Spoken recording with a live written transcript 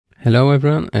Hello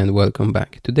everyone and welcome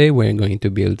back. Today we're going to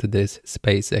build this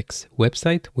Spacex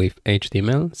website with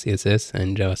HTML, CSS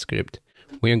and JavaScript.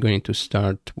 We are going to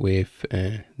start with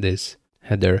this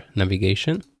header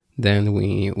navigation. Then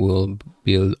we will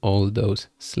build all those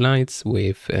slides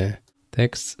with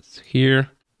texts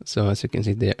here. So as you can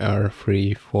see, there are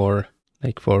four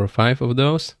or five of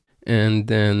those. And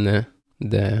then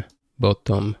the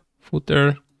bottom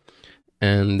footer.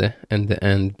 And at the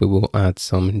end, we will add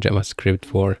some JavaScript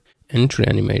for entry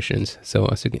animations. So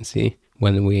as you can see,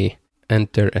 when we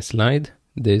enter a slide,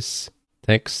 this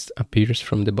text appears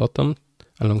from the bottom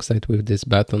alongside with this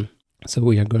button. So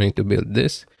we are going to build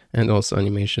this and also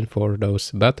animation for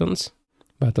those buttons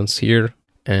here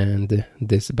and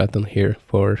this button here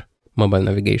for mobile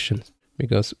navigation.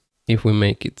 Because if we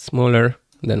make it smaller,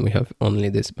 then we have only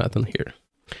this button here.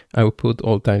 I will put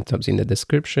all timestamps in the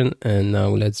description, and now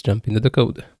let's jump into the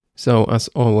code. So as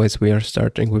always, we are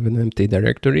starting with an empty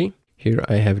directory. Here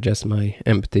I have just my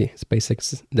empty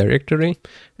Spacex directory,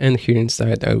 and here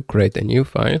inside I will create a new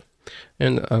file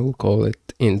and I will call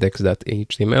it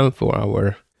index.html for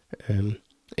our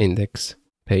index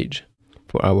page,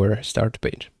 for our start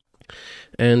page.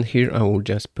 And here I will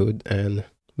just put an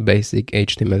basic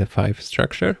HTML5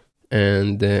 structure,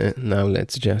 and now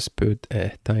let's just put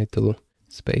a title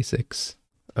Spacex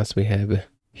as we have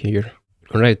here.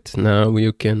 Alright, now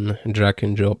you can drag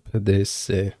and drop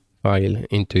this file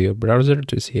into your browser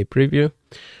to see a preview.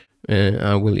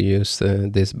 I will use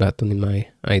this button in my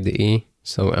IDE,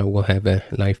 so I will have a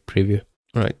live preview.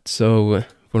 Alright, so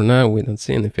for now we don't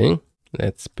see anything.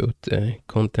 Let's put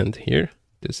content here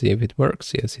to see if it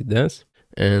works. Yes, it does.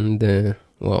 And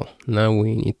well, now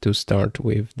we need to start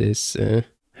with this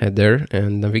header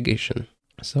and navigation.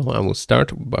 So I will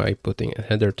start by putting a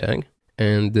header tag,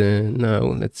 and now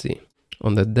let's see.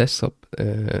 On the desktop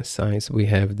size, we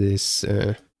have this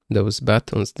those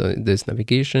buttons, this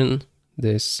navigation,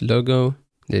 this logo,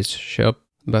 this shop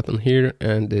button here,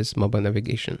 and this mobile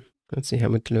navigation. Let's see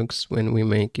how it looks when we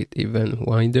make it even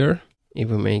wider. If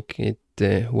we make it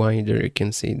wider, you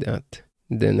can see that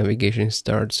the navigation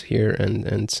starts here and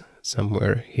ends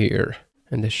somewhere here,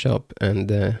 and the shop and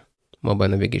the mobile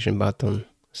navigation button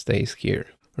stays here.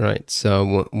 Right,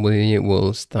 so we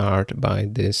will start by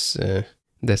this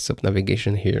desktop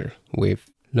navigation here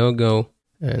with logo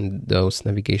and those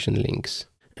navigation links,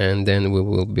 and then we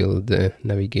will build the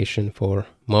navigation for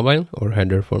mobile, or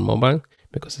header for mobile,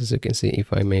 because as you can see,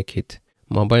 if I make it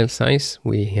mobile size,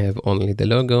 we have only the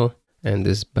logo and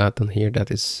this button here that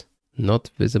is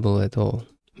not visible at all,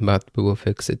 but we will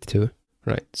fix it too.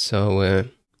 Right, so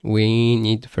we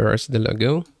need first the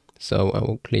logo, so I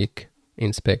will click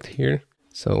inspect here.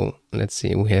 So let's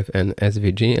see, we have an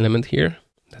SVG element here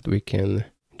that we can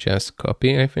just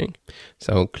copy, I think.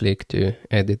 So I'll click to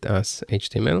edit as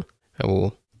HTML. I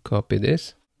will copy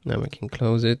this. Now I can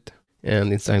close it.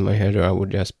 And inside my header, I will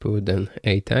just put an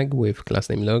A tag with class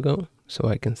name logo, so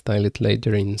I can style it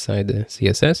later inside the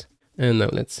CSS. And now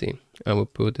let's see, I will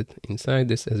put it inside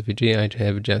this SVG I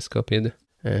have just copied.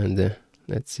 And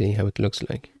let's see how it looks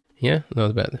like. Yeah,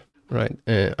 not bad. Right,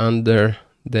 under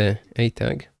the A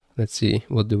tag, let's see,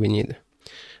 what do we need?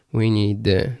 We need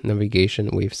the navigation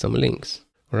with some links.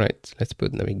 All right, let's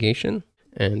put navigation,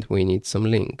 and we need some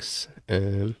links.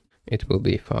 It will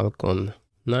be Falcon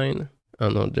 9,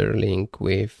 another link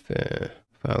with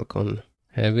Falcon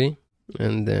Heavy,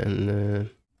 and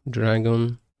then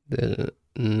Dragon. The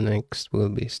next will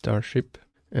be Starship,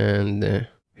 and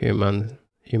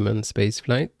human space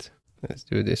flight. Let's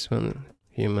do this one,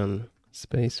 human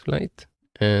space flight.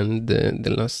 And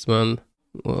the last one,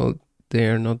 well, they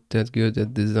are not that good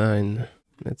at design.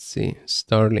 Let's see,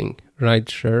 Starling,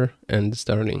 rideshare and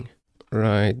Starling,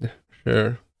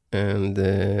 rideshare, and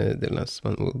the last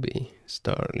one will be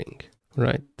Starling.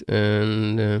 Right,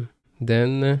 and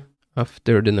then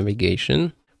after the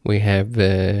navigation, we have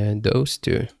those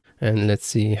two, and let's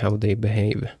see how they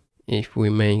behave. If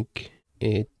we make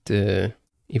it,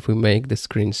 if we make the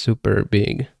screen super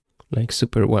big, like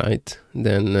super wide,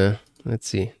 then let's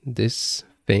see, this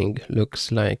thing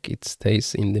looks like it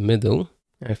stays in the middle,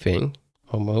 I think,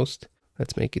 almost.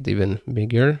 Let's make it even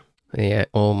bigger. Yeah,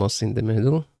 almost in the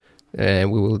middle. We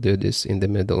will do this in the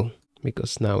middle,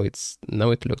 because now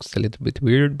it looks a little bit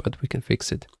weird, but we can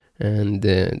fix it. And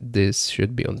this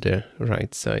should be on the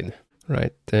right side.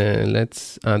 Right,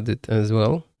 let's add it as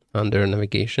well under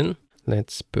navigation.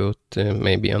 Let's put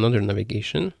maybe another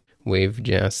navigation with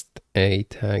just a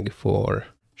tag for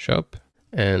shop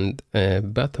and a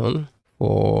button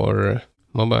for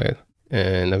mobile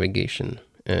navigation.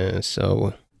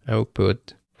 So I will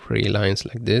put 3 lines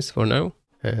like this for now,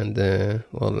 and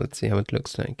well, let's see how it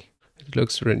looks like. It It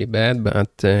looks really bad,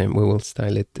 but we will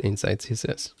style it inside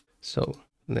CSS. So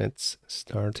let's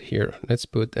start here. Let's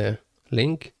put a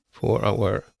link for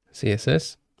our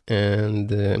CSS,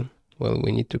 and well,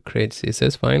 we need to create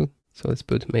CSS file. So let's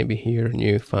put maybe here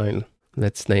new file.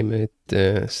 Let's name it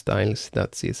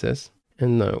styles.css.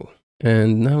 And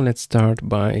now let's start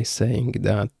by saying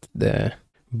that the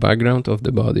background of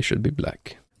the body should be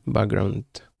black. Background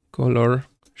color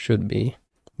should be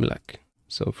black.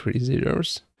 So 3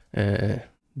 zeros.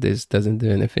 This doesn't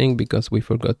do anything because we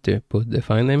forgot to put the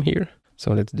file name here.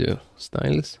 So let's do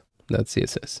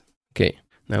styles.css. Okay,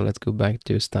 now let's go back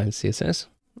to style.css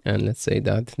and let's say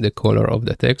that the color of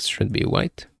the text should be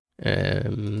white.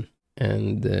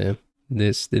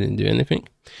 This didn't do anything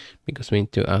because we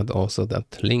need to add also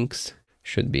that links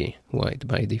should be white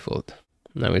by default.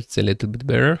 Now it's a little bit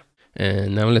better.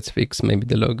 And now let's fix maybe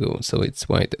the logo so it's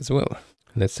white as well.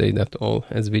 Let's say that all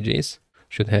SVGs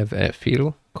should have a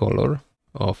fill color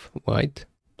of white.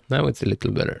 Now it's a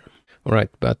little better. All right,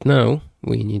 but now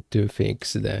we need to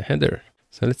fix the header.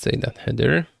 So let's say that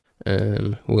header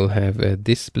will have a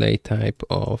display type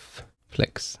of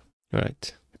flex. All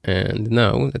right. And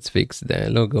now let's fix the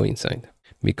logo inside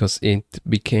because it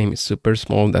became super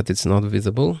small that it's not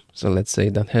visible. So let's say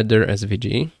that header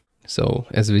SVG. So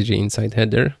SVG inside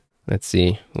header. Let's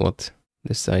see what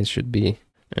the size should be.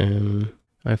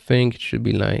 I think it should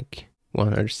be like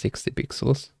 160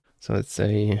 pixels. So let's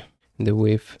say the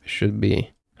width should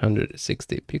be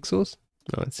 160 pixels.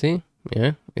 Now let's see.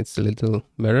 Yeah, it's a little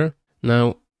better.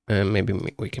 Now maybe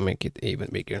we can make it even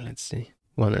bigger. Let's see.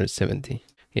 170.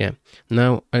 Yeah,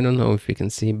 now I don't know if you can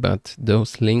see, but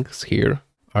those links here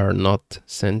are not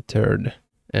centered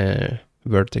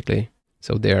vertically.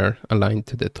 So they are aligned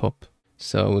to the top.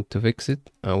 So to fix it,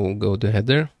 I will go to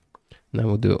header. Now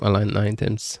we'll do align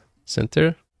items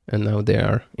center. And now they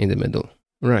are in the middle.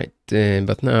 Right,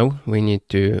 but now we need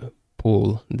to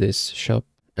pull this shop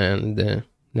and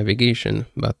navigation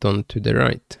button to the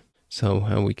right. So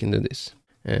how we can do this?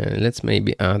 Let's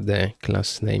maybe add the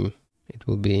class name. It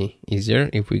will be easier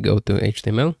if we go to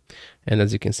HTML. And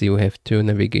as you can see, we have 2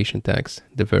 navigation tags.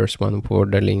 The first one for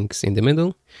the links in the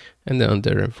middle and the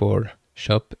other for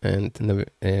shop and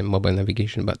mobile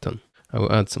navigation button. I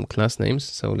will add some class names.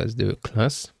 So let's do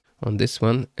class on this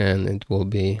one, and it will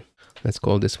be, let's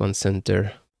call this one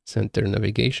center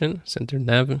navigation, center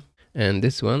nav. And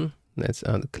this one, let's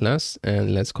add class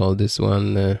and let's call this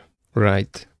one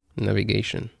right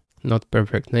navigation. Not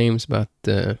perfect names, but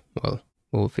well,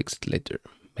 we'll fix it later,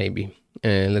 maybe.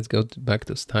 Let's go back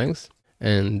to styles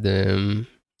and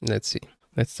let's see.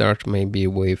 Let's start maybe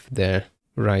with the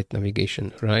right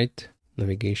navigation,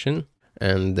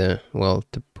 and well,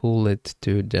 to pull it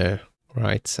to the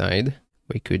right side,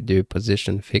 we could do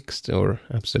position fixed or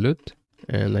absolute.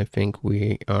 And I think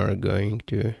we are going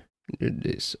to do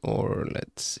this, or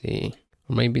let's see,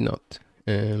 or maybe not.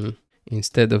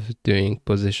 Instead of doing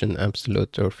position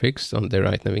absolute or fixed on the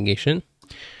right navigation,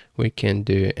 we can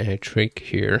do a trick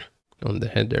here on the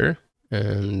header.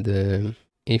 And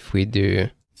if we do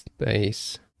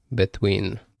space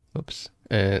between,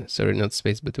 not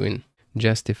space between,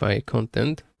 justify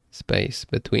content, space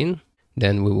between,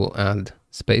 then we will add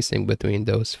spacing between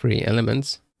those 3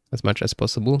 elements as much as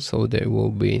possible, so they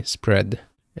will be spread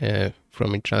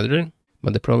from each other.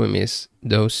 But the problem is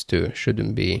those 2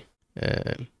 shouldn't be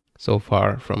so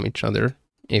far from each other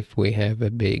if we have a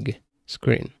big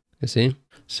screen, you see?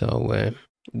 So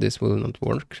this will not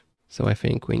work. So I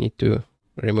think we need to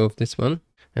remove this one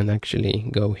and actually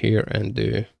go here and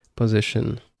do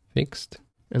position fixed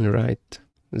and right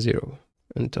 0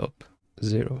 and top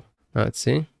 0. Now let's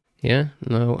see. Yeah,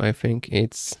 now I think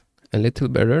it's a little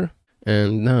better.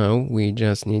 And now we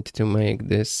just need to make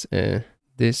this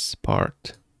this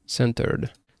part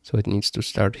centered. So it needs to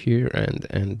start here and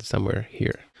end somewhere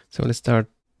here. So let's start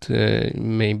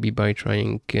maybe by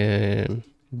trying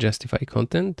justify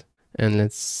content. And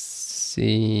let's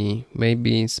see,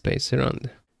 maybe space around.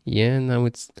 Yeah, now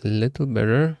it's a little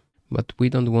better, but we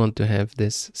don't want to have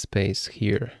this space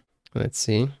here. Let's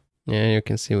see. Yeah, you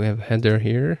can see we have header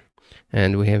here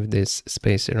and we have this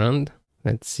space around.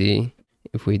 Let's see.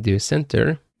 If we do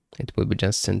center, it will be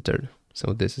just centered.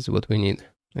 So this is what we need.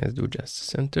 Let's do just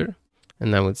center.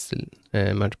 And now it's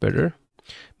much better.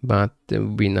 But it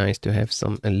would be nice to have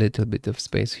a little bit of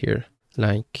space here.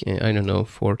 Like, I don't know,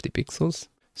 40 pixels.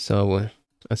 So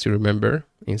as you remember,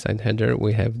 inside header,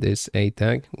 we have this A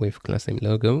tag with class name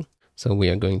logo. So we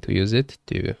are going to use it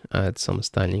to add some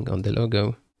styling on the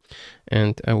logo.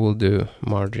 And I will do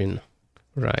margin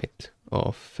right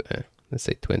of, let's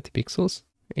say 20 pixels.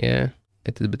 Yeah. A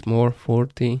little bit more,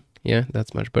 40. Yeah,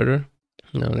 that's much better.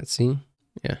 Now let's see.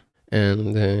 Yeah.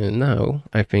 And now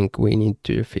I think we need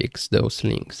to fix those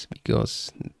links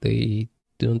because they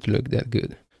don't look that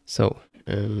good. So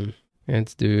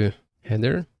let's do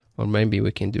header, or maybe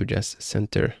we can do just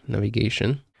center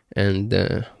navigation. And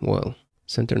well,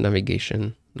 center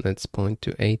navigation, let's point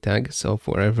to a tag. So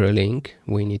for every link,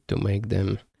 we need to make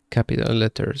them capital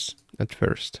letters at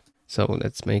first. So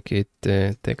let's make it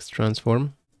text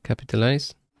transform,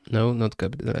 capitalize. No, not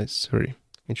capitalize, sorry.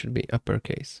 It should be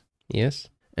uppercase. Yes.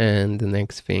 And the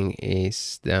next thing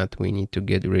is that we need to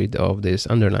get rid of this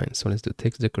underline. So let's do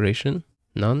text decoration,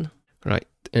 none. Right,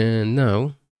 and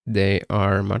now they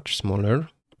are much smaller.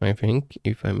 I think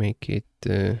if I make it,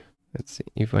 let's see,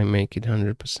 if I make it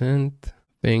 100%, I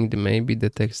think maybe the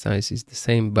text size is the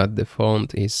same, but the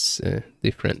font is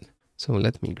different. So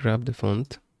let me grab the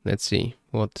font. Let's see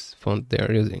what font they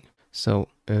are using. So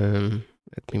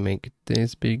let me make it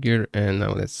this bigger, and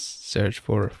now let's search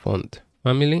for font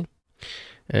family.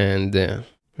 And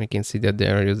we can see that they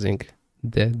are using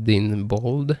dead in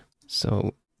bold.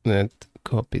 So let's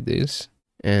copy this.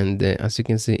 And as you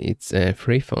can see, it's a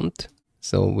free font.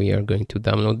 So we are going to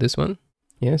download this one.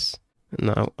 Yes.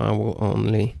 Now I will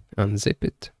only unzip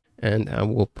it and I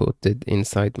will put it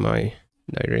inside my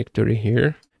directory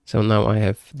here. So now I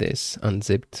have this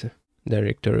unzipped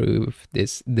directory with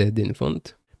this dead in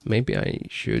font. Maybe I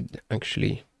should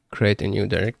actually create a new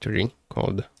directory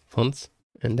called fonts,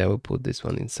 and I will put this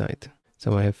one inside.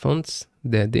 So I have fonts,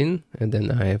 dead in, and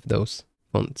then I have those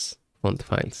fonts, font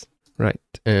files. Right,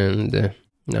 and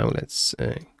now let's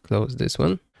close this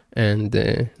one. And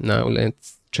now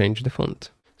let's change the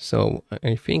font. So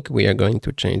I think we are going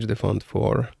to change the font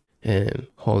for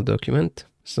whole document.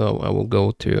 So I will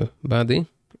go to body,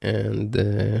 and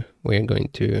we are going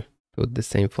to put the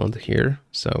same font here.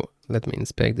 So let me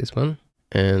inspect this one.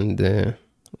 And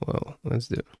well, let's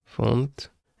do font.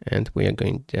 And we are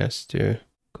going just to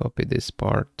copy this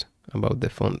part about the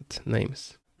font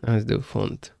names. Now let's do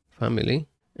font family,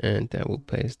 and I will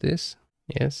paste this.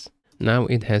 Yes. Now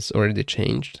it has already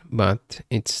changed, but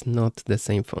it's not the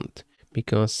same font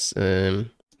because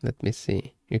let me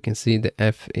see. You can see the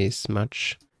F is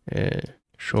much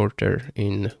shorter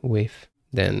in width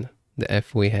than the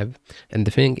F we have. And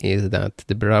the thing is that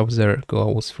the browser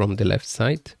goes from the left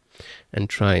side and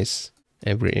tries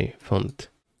every font.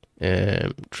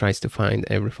 Tries to find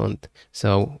every font.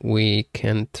 So we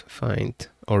can't find,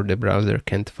 or the browser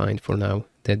can't find for now,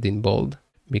 dead in bold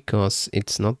because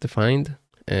it's not defined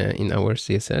in our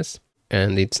CSS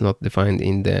and it's not defined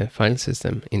in the file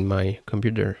system in my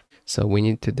computer. So we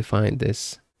need to define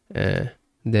this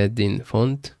dead in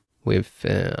font with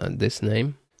this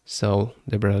name so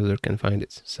the browser can find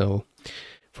it. So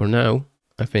for now,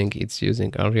 I think it's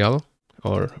using Arial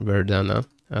or Verdana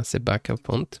as a backup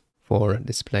font for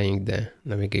displaying the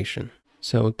navigation.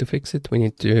 So to fix it, we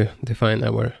need to define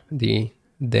the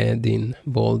dead in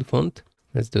bold font.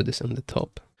 Let's do this on the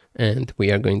top. And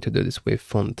we are going to do this with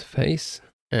font face.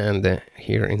 And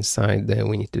here inside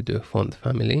we need to do font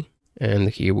family. And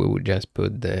here we will just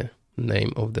put the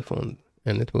name of the font.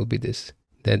 And it will be this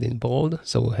dead in bold.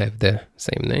 So we'll have the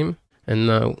same name. And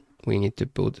now we need to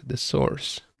put the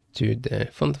source to the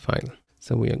font file.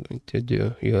 So we are going to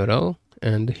do URL.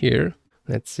 And here,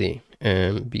 let's see,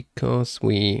 because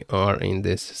we are in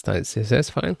this style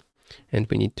CSS file and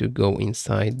we need to go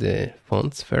inside the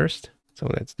fonts first. So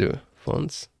let's do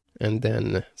fonts and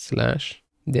then slash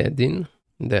dead in,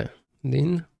 the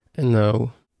din. And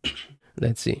now,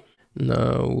 let's see,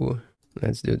 now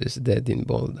let's do this dead in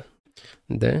bold,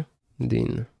 the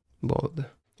din bold.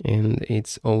 And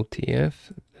it's OTF,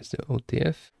 let's do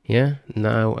OTF. Yeah,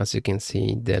 now as you can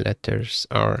see, the letters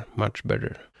are much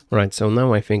better. Right, so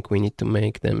now I think we need to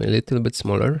make them a little bit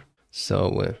smaller.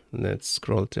 So let's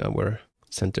scroll to our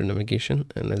center navigation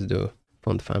and let's do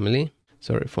font family,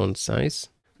 sorry, font size.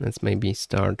 Let's maybe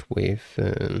start with,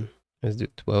 let's do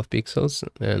 12 pixels,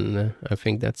 and I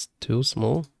think that's too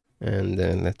small. And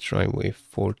let's try with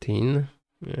 14,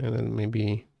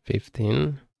 maybe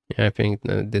 15. Yeah, I think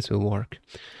this will work.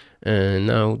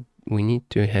 Now we need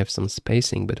to have some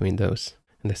spacing between those.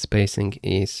 And the spacing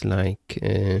is like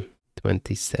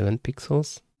 27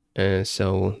 pixels.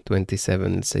 So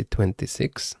 27, let's say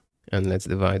 26. And let's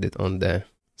divide it on the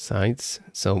sides.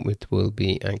 So it will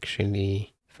be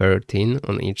actually 13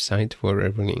 on each side for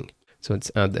every link. So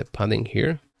let's add a padding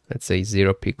here. Let's say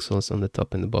 0 pixels on the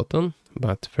top and the bottom,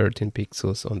 but 13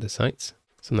 pixels on the sides.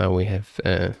 So now we have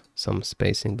some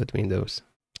spacing between those.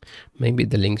 Maybe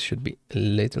the links should be a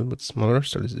little bit smaller,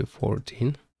 so let's do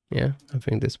 14. Yeah, I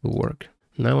think this will work.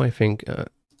 Now I think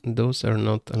those are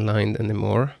not aligned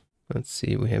anymore. Let's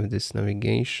see, we have this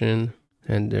navigation,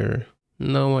 header.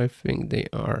 No, I think they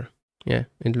are. Yeah,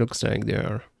 it looks like they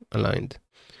are aligned,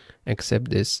 except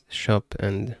this shop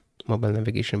and mobile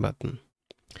navigation button.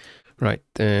 Right,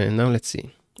 now let's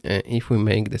see. If we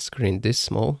make the screen this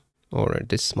small or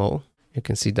this small, you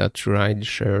can see that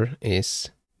rideshare is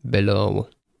below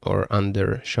or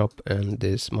under shop and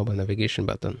this mobile navigation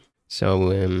button.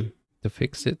 So to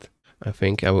fix it, I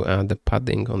think I will add the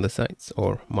padding on the sides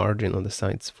or margin on the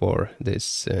sides for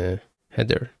this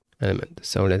header element.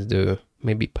 So let's do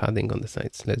maybe padding on the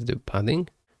sides. Let's do padding,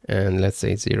 and let's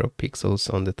say 0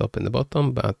 pixels on the top and the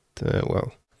bottom, but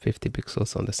well, 50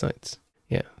 pixels on the sides.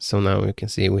 Yeah, so now you can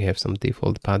see we have some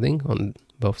default padding on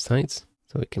both sides.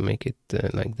 So we can make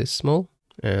it like this small,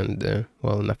 and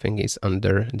well, nothing is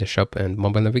under the shop and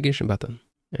mobile navigation button.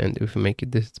 And if we make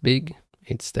it this big,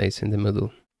 it stays in the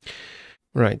middle.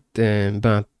 Right,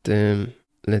 but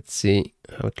let's see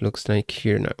how it looks like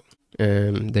here now.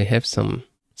 They have some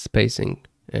spacing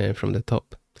from the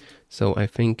top. So I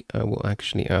think I will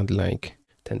actually add like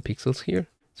 10 pixels here.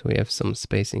 So we have some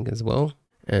spacing as well.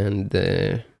 And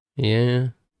yeah,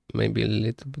 maybe a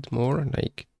little bit more,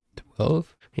 like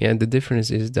 12. Yeah, the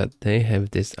difference is that they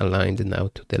have this aligned now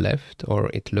to the left, or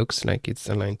it looks like it's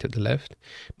aligned to the left.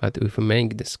 But if we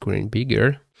make the screen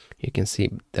bigger, you can see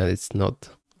that it's not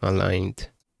aligned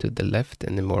to the left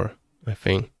anymore, I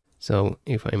think. So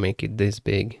if I make it this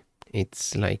big,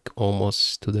 it's like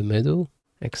almost to the middle,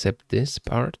 except this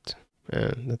part.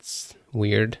 That's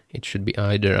weird. It should be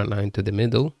either aligned to the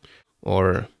middle,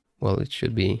 or, well, it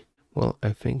should be, well,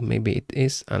 I think maybe it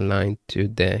is aligned to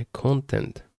the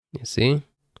content, you see?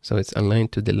 So it's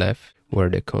aligned to the left where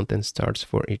the content starts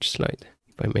for each slide.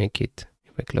 If I make it,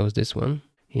 if I close this one,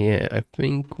 yeah, I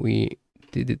think we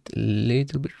did it a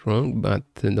little bit wrong, but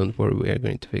don't worry, we are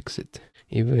going to fix it.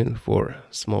 Even for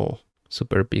small,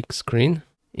 super big screen,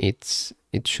 it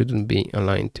shouldn't be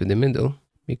aligned to the middle,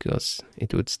 because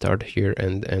it would start here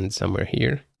and end somewhere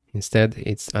here. Instead,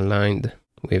 it's aligned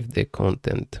with the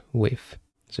content width.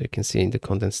 So you can see the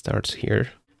content starts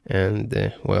here,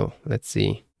 and well, let's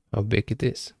see how big it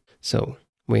is. So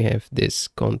we have this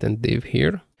content div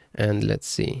here, and let's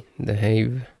see the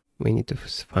height. We need to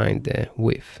find the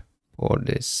width for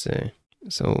this.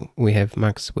 So we have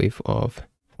max width of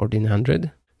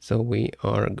 1400. So we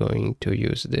are going to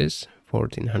use this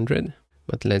 1400,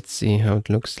 but let's see how it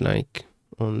looks like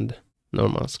on the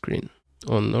normal screen.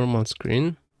 On normal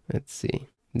screen, let's see.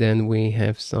 Then we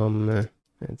have some,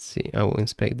 let's see, I will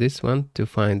inspect this one to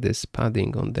find this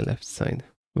padding on the left side.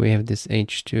 We have this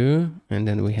H2, and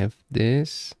then we have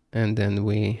this, and then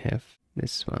we have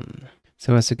this one.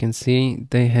 So as you can see,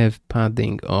 they have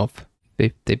padding of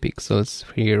 50 pixels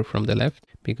here from the left,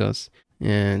 because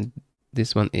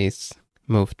this one is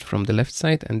moved from the left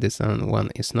side and this one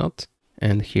is not.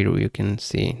 And here you can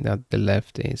see that the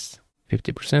left is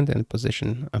 50% and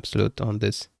position absolute on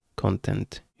this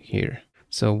content here.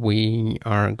 So we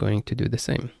are going to do the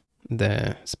same.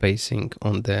 The spacing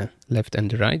on the left and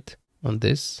the right on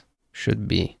this should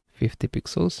be 50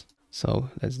 pixels. So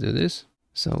let's do this.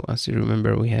 So as you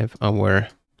remember, we have our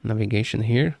navigation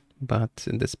here, but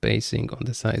the spacing on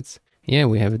the sides, yeah,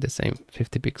 we have the same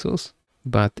 50 pixels,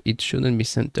 but it shouldn't be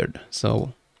centered.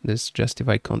 So this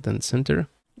justify content center,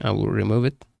 I will remove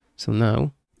it. So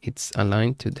now it's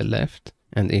aligned to the left.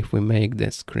 And if we make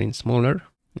the screen smaller,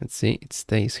 let's see, it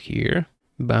stays here,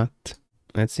 but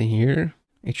let's see here,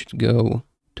 it should go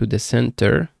to the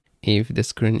center if the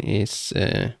screen is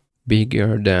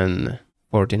bigger than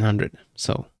 1400.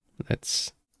 So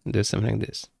let's do something like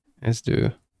this. Let's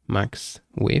do max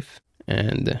width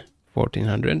and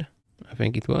 1400, I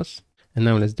think it was. And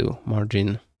now let's do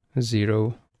margin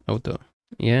 0 auto.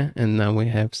 Yeah, and now we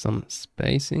have some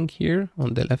spacing here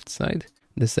on the left side,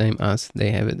 the same as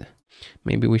they have it.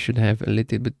 Maybe we should have a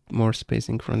little bit more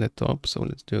spacing from the top. So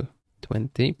let's do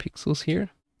 20 pixels here.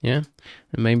 Yeah,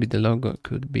 and maybe the logo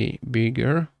could be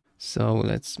bigger. So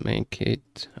let's make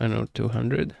it, I don't know,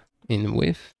 200 in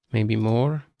width, maybe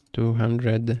more,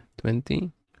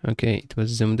 220. Okay, it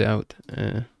was zoomed out,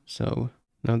 so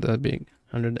not that big,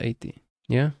 180.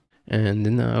 Yeah,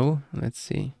 and now let's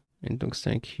see, it looks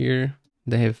like here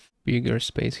they have bigger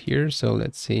space here. So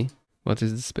let's see, what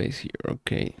is the space here?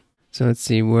 Okay, so let's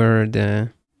see where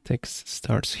the text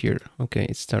starts here. Okay,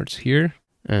 it starts here,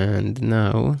 and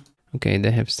now, okay, they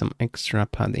have some extra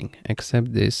padding,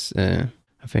 except this,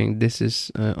 I think this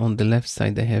is on the left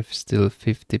side, they have still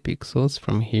 50 pixels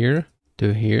from here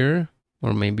to here,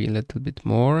 or maybe a little bit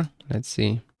more. Let's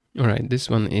see. All right, this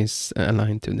one is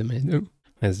aligned to the middle.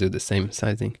 Let's do the same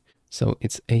sizing. So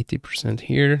it's 80%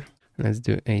 here. Let's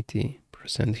do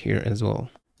 80% here as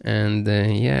well. And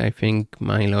yeah, I think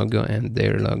my logo and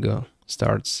their logo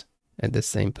starts at the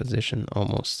same position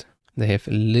almost. they have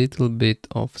a little bit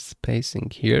of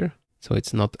spacing here, so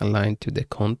it's not aligned to the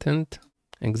content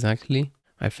exactly.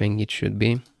 I think it should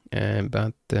be,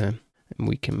 but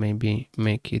we can maybe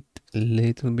make it a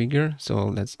little bigger. So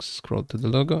let's scroll to the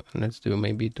logo and let's do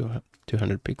maybe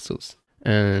 200 pixels.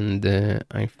 And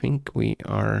I think we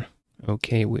are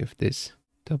okay with this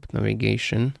top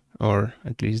navigation, or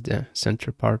at least the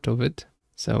center part of it.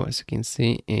 So as you can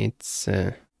see,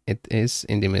 it is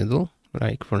in the middle,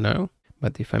 like for now.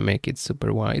 But if I make it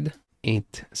super wide,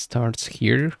 it starts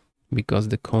here because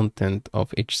the content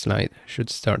of each slide should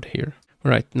start here.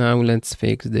 Right, now let's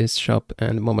fix this shop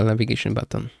and mobile navigation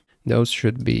button. Those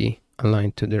should be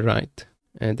aligned to the right.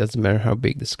 It doesn't matter how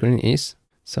big the screen is,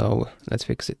 so let's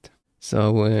fix it.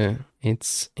 So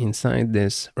it's inside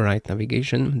this right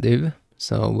navigation div,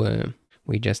 so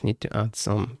we just need to add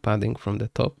some padding from the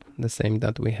top, the same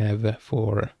that we have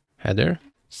for header.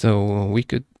 So we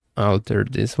could alter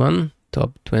this one,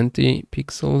 top 20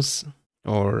 pixels,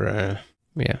 or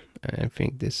yeah, I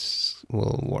think this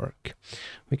will work.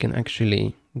 We can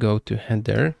actually go to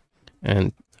header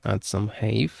and add some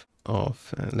height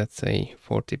of, let's say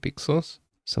 40 pixels.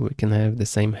 So we can have the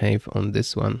same height on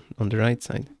this one on the right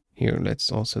side. Here,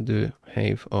 let's also do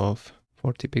height of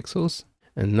 40 pixels.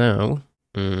 And now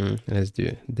let's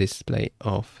do display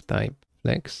of type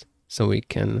flex, so we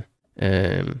can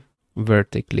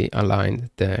vertically align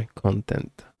the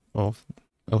content of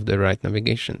the right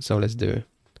navigation. So let's do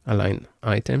align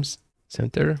items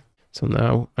center. So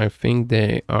now I think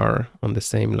they are on the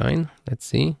same line. Let's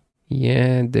see.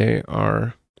 Yeah, they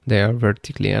are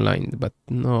vertically aligned, but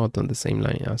not on the same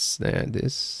line as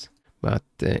this. But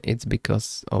it's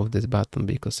because of this button,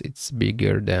 because it's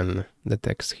bigger than the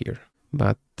text here.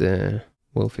 But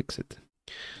we'll fix it.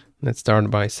 Let's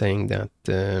start by saying that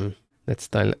let's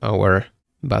style our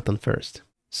button first.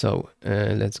 So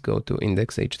let's go to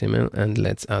index.html and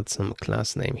let's add some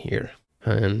class name here.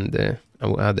 And I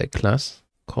will add a class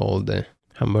called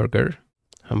hamburger,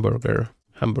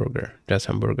 just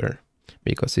hamburger,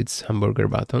 because it's hamburger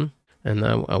button. And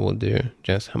now I will do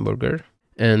just hamburger.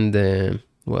 And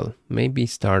well, maybe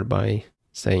start by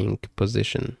saying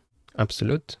position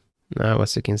absolute. Now,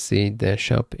 as you can see, the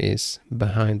shop is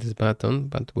behind this button,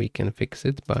 but we can fix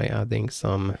it by adding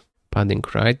some padding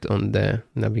right on the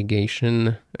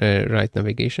navigation, right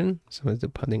navigation. So let's do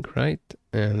padding right,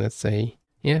 and let's say,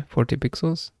 yeah, 40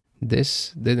 pixels.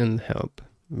 This didn't help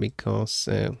because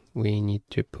we need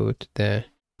to put the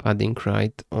padding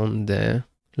right on the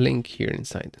link here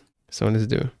inside. So let's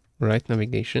do right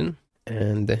navigation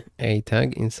and a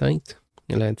tag inside.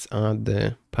 Let's add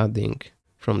the padding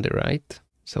from the right.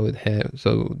 So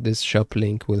this shop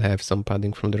link will have some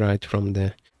padding from the right from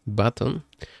the button,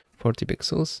 40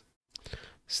 pixels.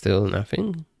 Still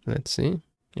nothing. Let's see.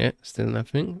 Yeah, still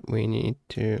nothing. We need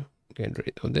to get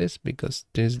rid of this because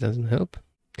this doesn't help.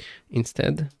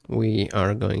 Instead, we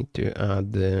are going to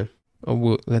add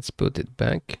let's put it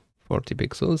back 40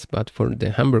 pixels, but for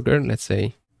the hamburger, let's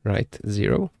say right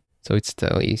 0. So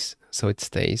it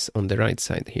stays on the right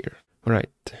side here.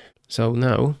 Right. So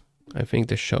now I think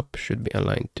the shop should be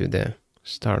aligned to the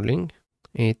starling.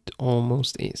 It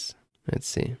almost is. Let's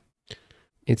see.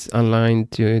 It's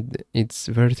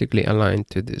vertically aligned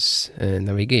to this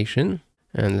navigation.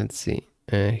 And let's see.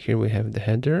 Here we have the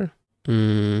header.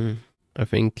 I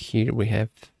think here we have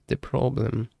the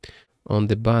problem on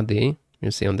the body. You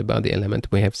see on the body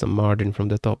element, we have some margin from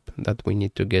the top that we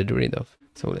need to get rid of.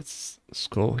 So let's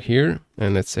scroll here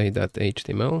and let's say that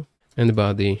HTML and the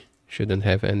body shouldn't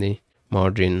have any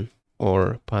margin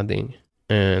or padding.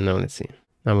 And now let's see.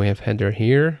 Now we have header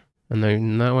here, and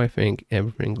now I think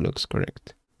everything looks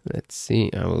correct. Let's see.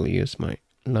 I will use my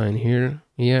line here.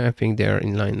 Yeah, I think they are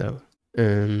in line now.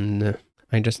 And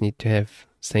I just need to have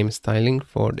same styling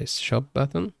for this shop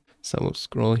button. So we'll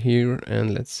scroll here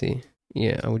and let's see.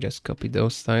 Yeah, I will just copy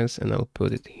those styles and I'll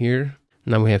put it here.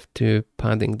 Now we have two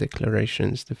padding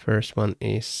declarations. The first one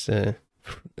is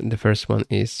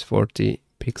 40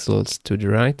 pixels to the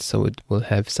right, so it will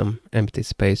have some empty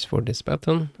space for this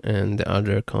button, and the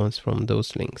other comes from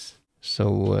those links.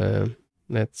 So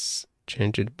let's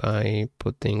change it by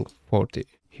putting 40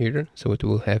 here, so it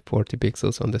will have 40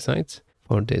 pixels on the sides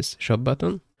for this shop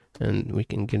button, and we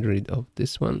can get rid of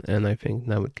this one, and I think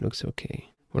now it looks okay.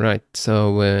 Right,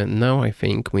 so now I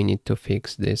think we need to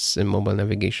fix this mobile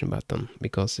navigation button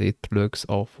because it looks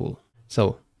awful.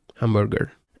 So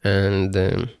hamburger, and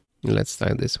let's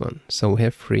style this one. So we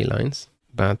have 3 lines,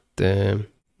 but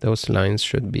those lines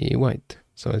should be white.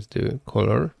 So let's do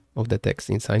color of the text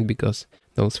inside because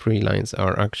those 3 lines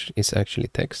are actually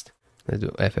text. Let's do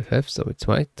FFF, so it's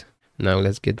white. Now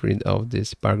let's get rid of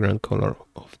this background color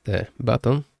of the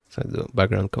button. So the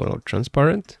background color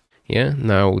transparent. Yeah,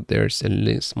 now there's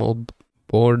a small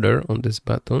border on this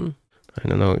button. I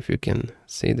don't know if you can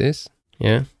see this.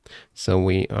 Yeah, so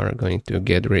we are going to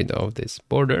get rid of this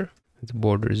border. It's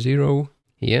border 0.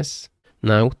 Yes.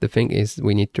 Now the thing is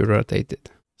we need to rotate it.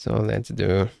 So let's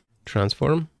do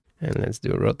transform and let's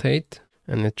do rotate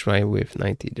and let's try with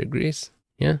 90 degrees.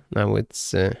 Yeah, now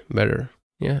it's better.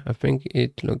 Yeah, I think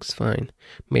it looks fine.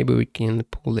 Maybe we can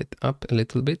pull it up a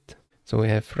little bit. So we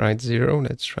have right 0.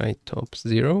 Let's try top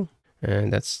 0.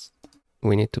 And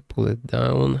we need to pull it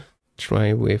down.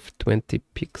 Try with 20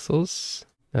 pixels.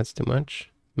 That's too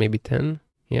much. Maybe 10.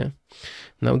 Yeah.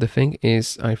 Now the thing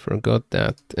is I forgot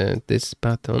that this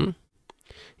button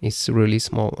is really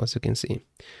small, as you can see.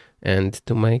 And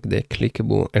to make the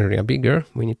clickable area bigger,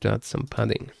 we need to add some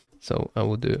padding. So I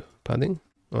will do padding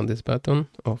on this button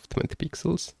of 20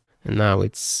 pixels. And now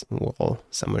it's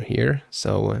somewhere here.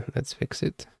 So let's fix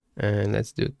it. And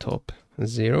let's do top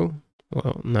 0.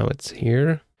 Well, now it's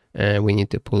here. And we need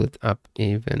to pull it up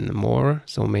even more.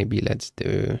 So maybe let's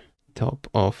do top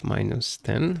of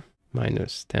 -10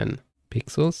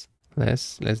 pixels.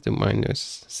 Let's do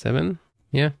 -7.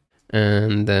 Yeah.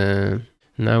 And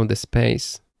now the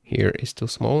space here is too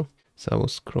small. So I will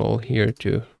scroll here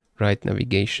to right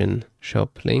navigation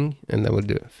shop link and I will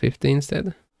do 50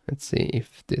 instead. Let's see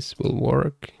if this will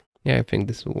work. Yeah, I think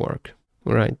this will work.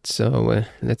 All right, so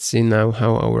let's see now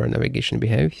how our navigation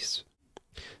behaves.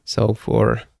 So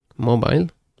for mobile,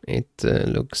 it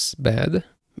looks bad,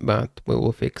 but we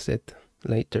will fix it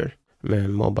later.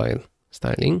 Mobile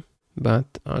styling,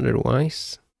 but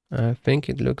otherwise, I think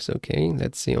it looks okay.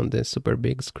 Let's see on the super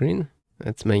big screen.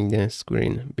 Let's make the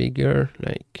screen bigger,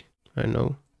 like, I don't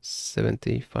know,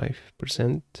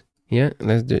 75%. Yeah,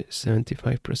 let's do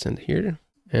 75% here.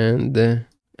 And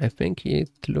I think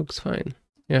it looks fine.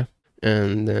 Yeah.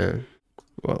 And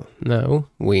well, now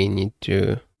we need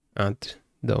to add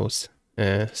those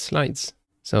slides.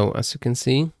 So as you can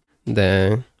see,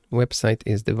 the website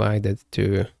is divided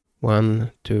to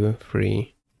 1, 2,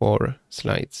 3, 4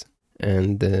 slides.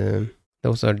 And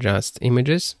those are just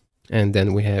images. And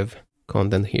then we have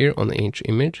content here on each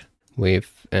image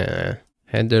with a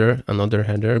header, another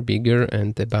header, bigger,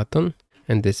 and a button.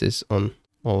 And this is on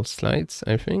all slides,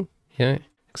 I think. Yeah,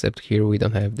 except here we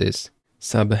don't have this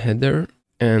subheader,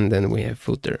 and then we have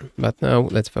footer. But now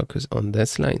let's focus on the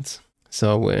slides.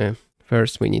 So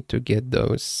first we need to get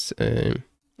those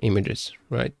images,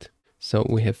 right? So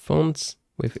we have fonts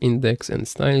with index and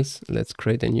styles. Let's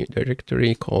create a new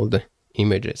directory called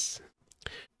images.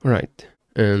 Right,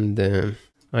 and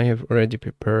I have already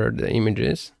prepared the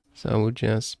images, so I will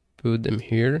just put them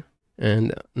here.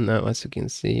 And now, as you can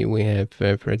see, we have,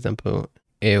 for example,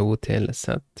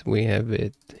 Eutelsat. We have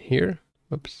it here.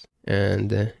 Oops.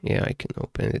 And yeah, I can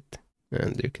open it,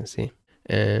 and you can see.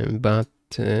 But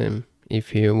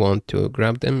if you want to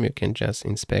grab them, you can just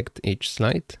inspect each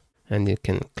slide, and you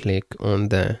can click on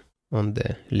the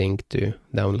link to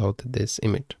download this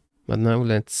image. But now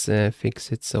let's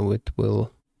fix it so it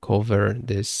will cover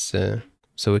this,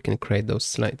 so we can create those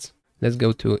slides. Let's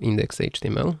go to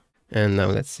index.html, and now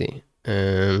let's see.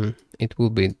 It will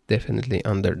be definitely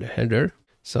under the header.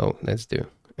 So let's do,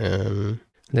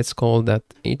 let's call that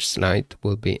each slide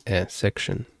will be a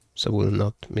section. So we'll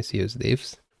not misuse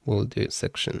divs, we'll do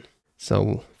section.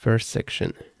 So first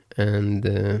section,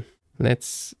 and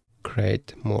let's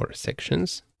create more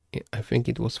sections. I think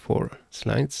it was 4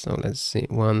 slides. So let's see,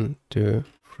 1, 2,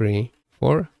 3,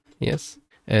 4. Yes.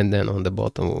 And then on the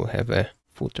bottom we'll have a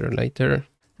footer later,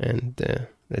 and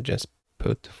let's just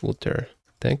put footer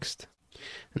text.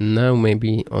 And now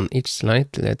maybe on each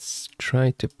slide, let's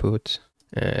try to put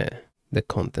the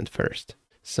content first.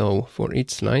 So for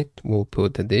each slide, we'll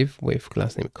put a div with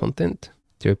class name content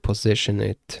to position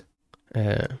it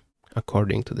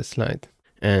according to the slide.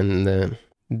 And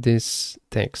this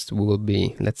text will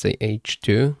be, let's say,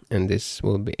 H2, and this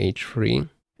will be H3.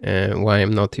 Why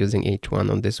I'm not using H1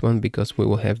 on this one? Because we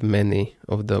will have many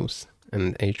of those,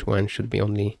 and H1 should be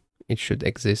only, it should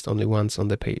exist only once on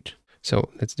the page. So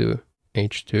let's do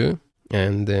H2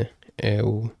 and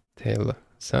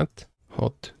Eutelsat,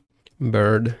 hot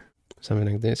bird,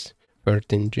 something like this,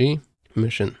 13G,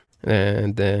 mission.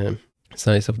 And the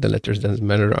size of the letters doesn't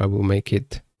matter, I will make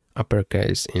it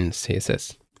uppercase in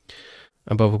CSS.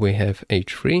 Above we have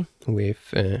H3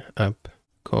 with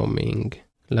upcoming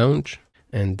launch,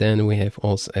 and then we have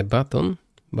also a button,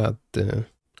 but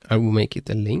I will make it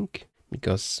a link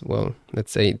because, well,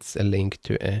 let's say it's a link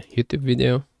to a YouTube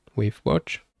video with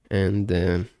watch, and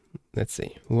let's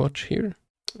say watch here,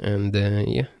 and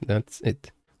yeah, that's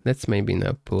it. Let's maybe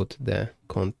now put the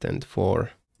content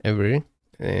for every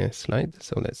slide.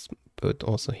 So let's put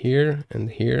also here and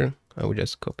here. I will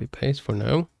just copy paste for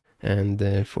now.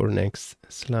 And for next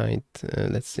slide,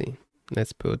 let's see.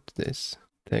 Let's put this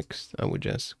text. I will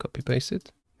just copy paste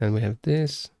it. Then we have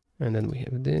this, and then we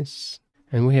have this,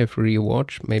 and we have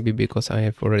rewatch, maybe because I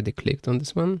have already clicked on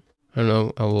this one. I don't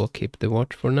know, I will keep the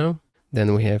watch for now.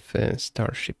 Then we have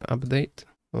Starship update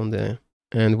on the,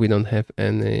 and we don't have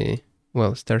any,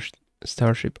 well,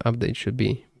 Starship update should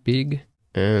be big,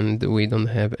 and we don't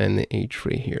have any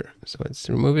H3 here. So let's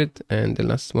remove it. And the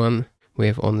last one, we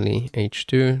have only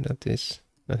H2,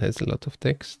 that has a lot of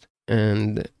text,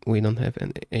 and we don't have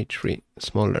any H3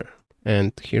 smaller.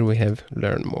 And here we have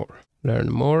learn more.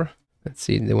 Learn more. Let's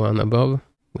see the one above.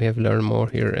 We have learn more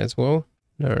here as well.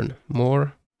 Learn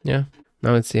more. Yeah.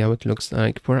 Now let's see how it looks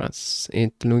like for us.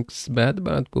 It looks bad,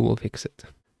 but we will fix it.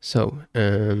 So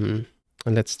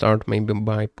let's start maybe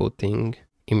by putting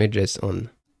images on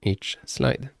each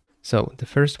slide. So the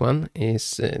first one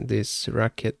is this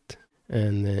racket,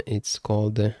 and it's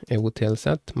called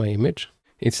Eutelsat, my image.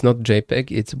 It's not JPEG,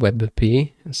 it's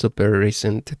WebP, super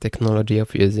recent technology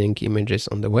of using images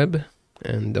on the web.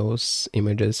 And those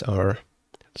images are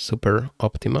super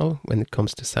optimal when it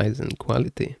comes to size and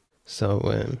quality.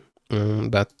 So,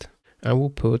 but I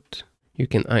will put, we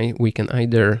can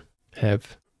either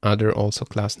have other also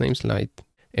class names like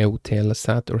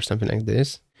Eutelsat or something like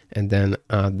this, and then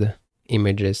add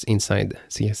images inside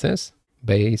CSS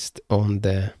based on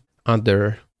the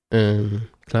other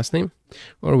class name,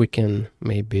 or we can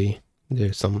maybe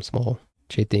do some small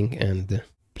cheating and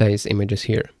place images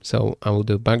here. So I will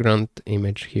do background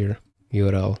image here,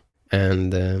 URL,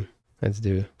 and let's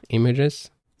do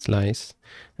images, slice,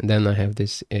 and then I have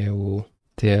this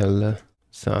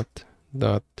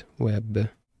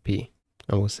eutelsat.webp.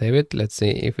 I will save it. Let's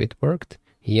see if it worked.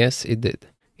 Yes, it did.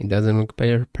 It doesn't look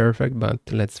perfect, but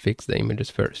let's fix the images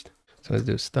first. So let's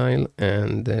do style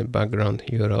and the background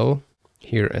URL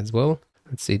here as well.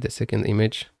 Let's see the second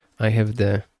image. I have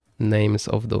the names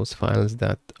of those files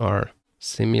that are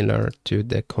similar to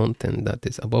the content that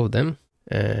is above them.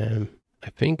 I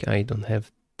think I don't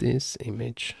have this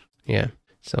image. Yeah,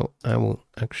 so I will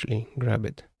actually grab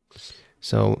it.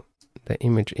 So the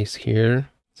image is here.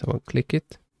 So I'll click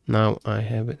it. Now I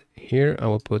have it here. I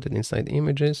will put it inside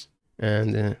images,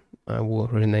 and I will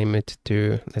rename it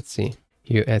to, let's see,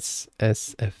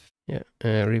 USSF. Yeah,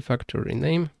 refactor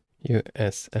rename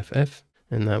USFF,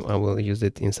 and now I will use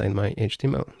it inside my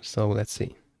HTML. So let's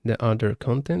see, the other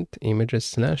content images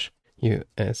slash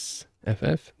USFF.web.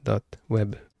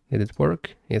 Did it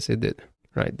work? Yes, it did.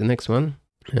 Right, the next one,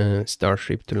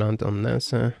 Starship to land on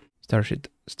NASA. Starship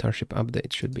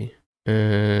update should be.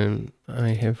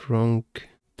 I have wrong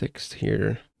text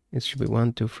here. It should be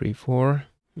 1, 2, 3, 4.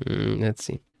 Let's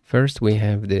see. First we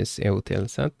have this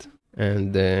Eutelsat,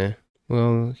 and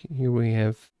well, here we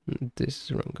have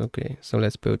this wrong. Okay, so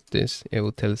let's put this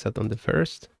Eutelsat on the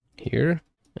first here,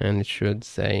 and it should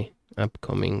say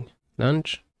upcoming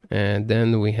launch. And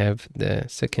then we have the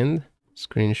second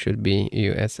screen should be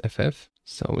USFF.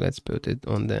 So let's put it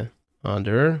on the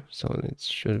other. So it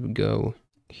should go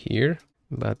here,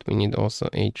 but we need also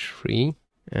H3,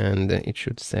 and it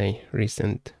should say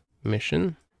recent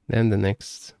mission. Then the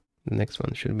next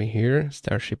one should be here,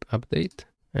 Starship update,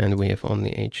 and we have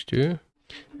only H2.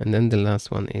 And then the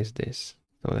last one is this.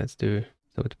 So let's do,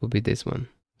 so it will be this one.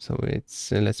 So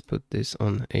it's, let's put this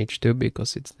on H2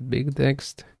 because it's the big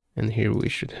text. And here we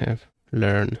should have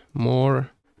learn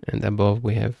more, and above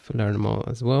we have learn more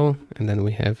as well. And then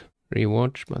we have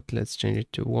rewatch, but let's change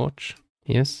it to watch.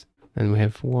 Yes. Then we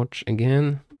have watch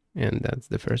again, and that's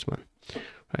the first one.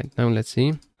 Right, now let's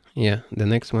see. Yeah, the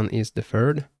next one is the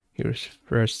third. Here's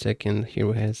first, second. Here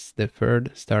we have the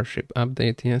third Starship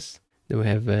update. Yes. Do we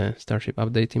have a Starship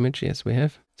update image? Yes, we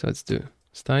have. So let's do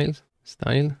style,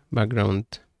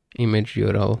 background image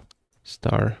URL,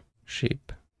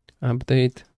 Starship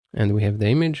update, and we have the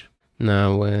image.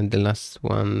 Now the last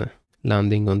one,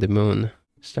 landing on the moon,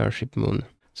 Starship moon.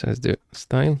 So let's do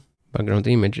style, background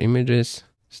image, images,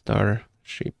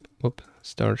 Starship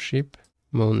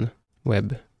moon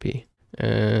WebP.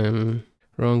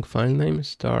 Wrong file name,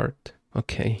 start.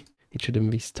 Okay, it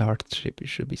shouldn't be Starship, it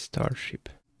should be Starship.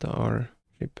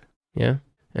 Yeah,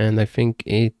 and I think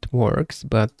it works,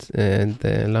 but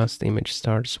the last image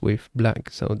starts with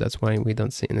black, so that's why we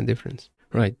don't see any difference.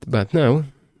 Right, but now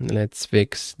let's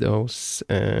fix those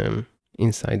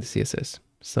inside CSS.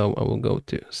 So I will go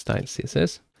to style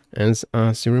CSS, and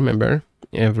as you remember,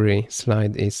 every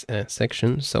slide is a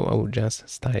section, so I will just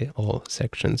style all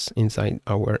sections inside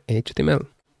our HTML.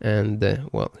 And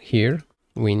well, here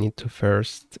we need to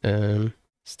first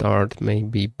start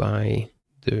maybe by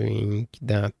doing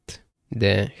that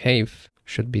the height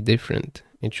should be different.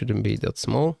 It shouldn't be that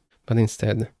small, but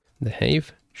instead the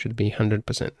height should be 100%.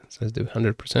 So let's do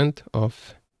 100%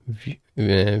 of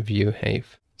view height.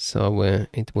 So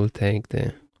it will take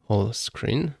the whole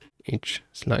screen, each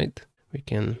slide. We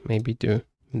can maybe do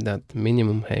that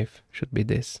minimum height should be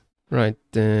this. Right,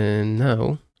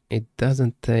 now it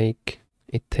doesn't take,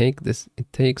 it takes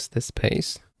the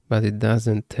space, but it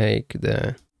doesn't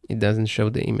show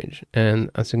the image.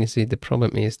 And as you can see, the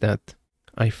problem is that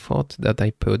I thought that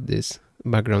I put this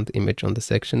background image on the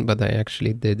section, but I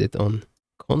actually did it on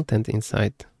content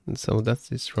inside. So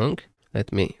that is wrong.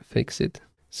 Let me fix it.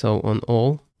 So on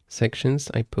all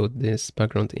sections, I put this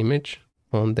background image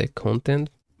on the content,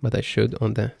 but I should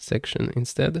on the section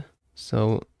instead.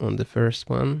 So on the first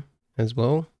one as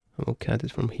well, I will cut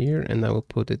it from here and I will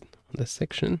put it on the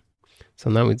section. So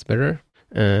now it's better.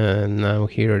 Now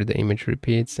here the image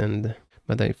repeats,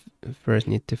 but I first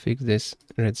need to fix this.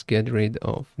 Let's get rid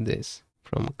of this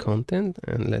from content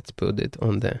and let's put it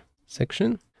on the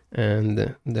section.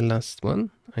 And the last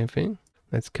one, I think,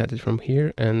 let's cut it from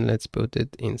here and let's put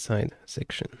it inside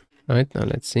section. Right, now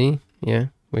let's see. Yeah,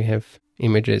 we have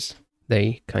images.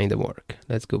 They kind of work.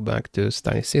 Let's go back to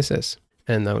style CSS.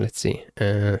 And now let's see.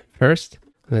 First,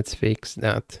 let's fix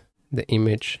that the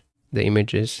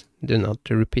images do not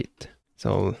repeat.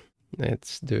 So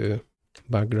let's do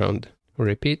background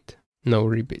repeat, no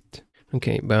repeat.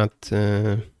 Okay, but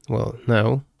well,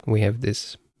 now we have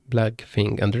this black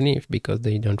thing underneath because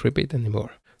they don't repeat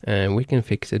anymore. And we can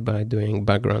fix it by doing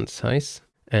background size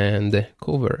and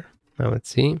cover. Now let's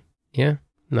see. Yeah,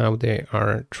 now they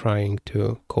are trying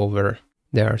to cover,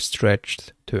 they are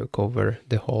stretched to cover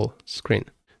the whole screen.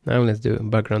 Now let's do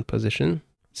background position,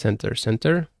 center,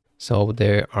 center. So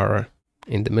they are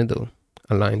in the middle,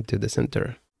 aligned to the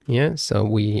center. Yeah, so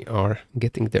we are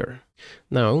getting there.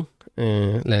 Now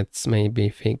let's maybe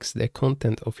fix the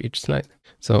content of each slide.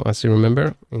 So as you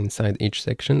remember, inside each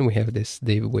section we have this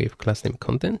div with class name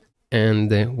content,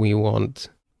 and we want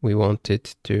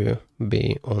it to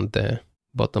be on the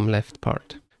bottom left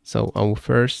part. So I will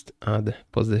first add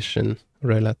position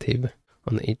relative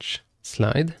on each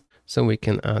slide. So we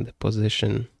can add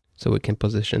position, so we can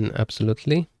position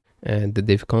absolutely the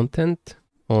div content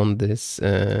on this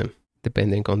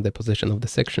depending on the position of the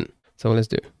section. So let's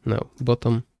do now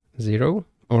bottom 0,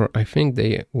 or I think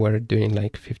they were doing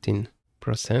like 15%.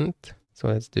 So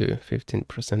let's do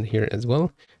 15% here as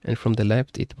well. And from the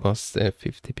left, it was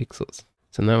 50 pixels.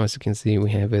 So now as you can see,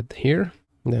 we have it here,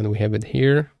 then we have it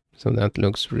here. So that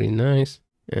looks really nice.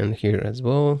 And here as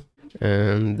well.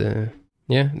 And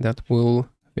yeah, that will,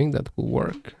 I think that will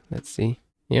work. Let's see.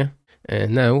 Yeah.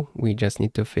 And now we just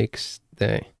need to fix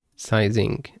the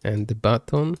sizing and the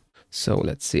button. So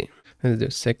let's see. Let's do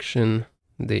section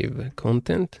div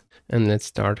content, and let's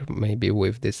start maybe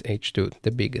with this H2,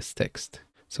 the biggest text.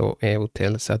 So I will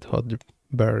tell sad hot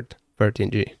bird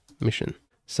 13G mission.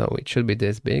 So it should be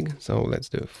this big. So let's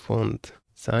do font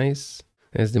size.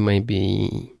 Let's do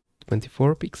maybe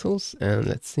 24 pixels, and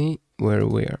let's see where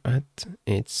we are at.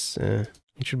 It's it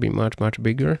should be much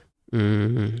bigger.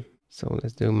 So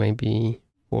let's do maybe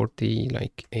 40,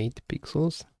 like 8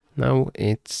 pixels. Now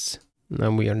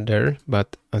we are there,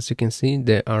 but as you can see,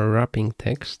 they are wrapping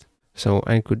text. So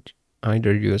I could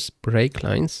either use break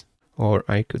lines, or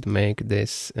I could make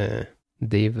this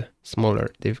div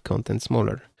smaller, div content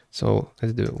smaller. So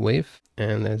let's do width,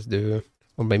 and let's do,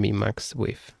 or maybe max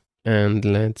width. And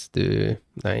let's do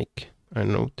like, I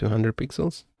don't know, 200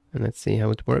 pixels. And let's see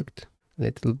how it worked. A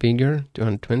little bigger,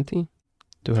 220,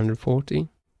 240,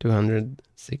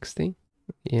 260.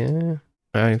 Yeah,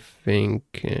 I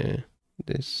think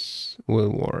this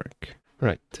will work.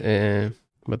 Right,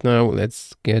 but now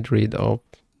let's get rid of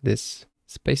this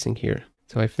spacing here.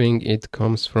 So I think it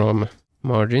comes from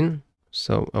margin.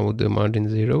 So I will do margin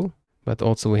 0, but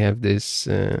also we have this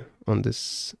on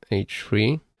this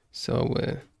H3. So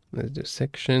let's do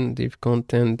section, div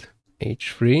content,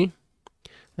 H3,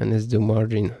 and let's do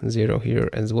margin 0 here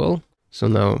as well. So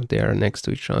now they are next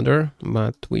to each other,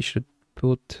 but we should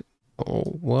put,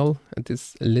 oh, well, at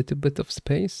this a little bit of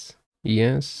space.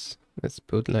 Yes, let's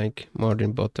put like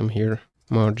margin bottom here,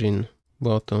 margin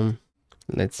bottom,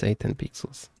 let's say 10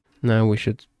 pixels. Now we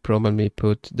should probably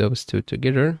put those two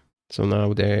together. So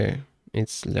now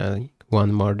it's like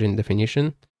one margin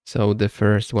definition. So the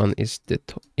first one is the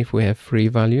top. If we have 3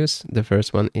 values, the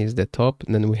first one is the top,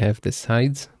 then we have the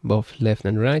sides, both left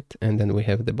and right, and then we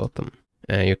have the bottom.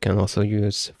 You can also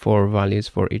use 4 values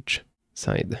for each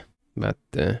side. But,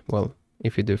 well,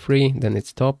 if you do 3, then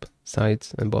it's top,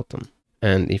 sides, and bottom.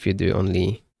 And if you do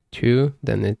only 2,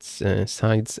 then it's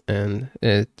sides and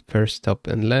first top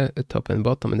and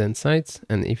bottom, and then sides.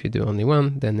 And if you do only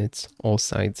 1, then it's all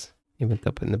sides, even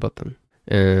top and the bottom.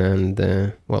 And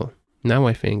well, now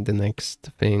I think the next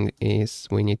thing is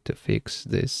we need to fix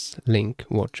this link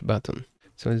watch button.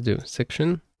 So let's do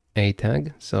section a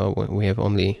tag. So we have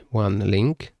only one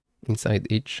link inside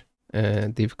each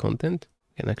div content.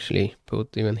 You can actually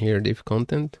put even here div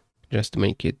content just to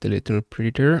make it a little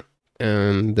prettier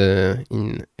and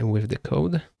in with the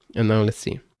code. And now let's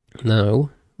see.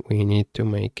 Now we need to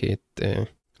make it,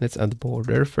 let's add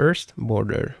border first,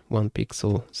 border 1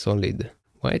 pixel solid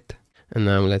white. And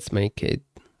now let's make it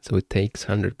so it takes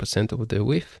 100% of the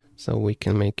width. So we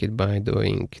can make it by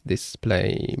doing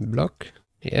display block.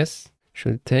 Yes,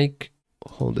 should take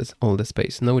all the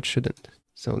space. No, it shouldn't.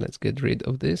 So let's get rid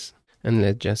of this and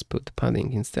let's just put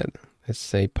padding instead. Let's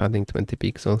say padding 20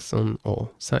 pixels on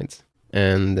all sides.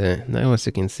 And now, as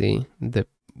you can see, the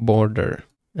border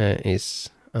is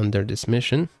under this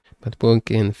mission, but we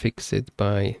can fix it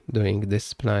by doing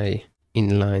display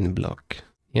inline block.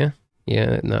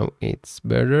 Yeah, now it's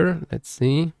better. Let's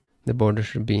see. The border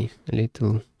should be a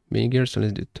little bigger, so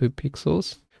let's do 2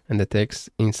 pixels. And the text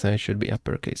inside should be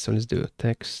uppercase. So let's do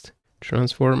text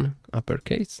transform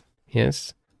uppercase.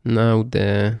 Yes. Now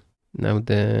the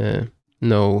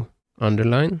no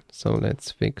underline. So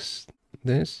let's fix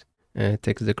this.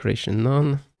 Text decoration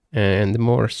none, and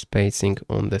more spacing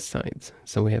on the sides.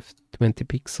 So we have 20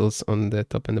 pixels on the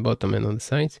top and the bottom and on the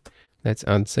sides. Let's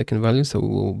add second value, so it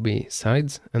will be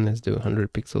sides, and let's do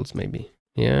 100 pixels maybe.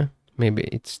 Yeah, maybe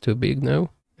it's too big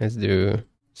now. Let's do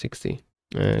 60.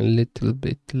 A little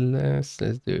bit less,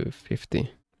 let's do 50.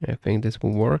 I think this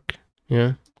will work.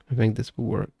 Yeah, I think this will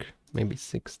work. Maybe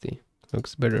 60,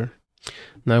 looks better.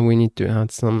 Now we need to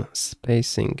add some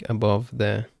spacing above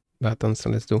the button, so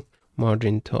let's do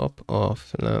margin top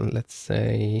of, let's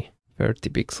say 30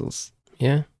 pixels.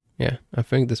 Yeah, I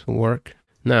think this will work.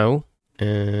 Now,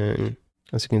 as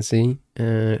you can see,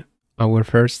 our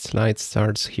first slide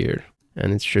starts here,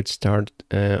 and it should start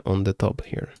on the top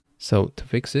here. So to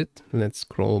fix it, let's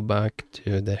scroll back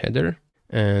to the header,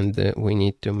 and we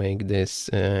need to make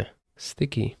this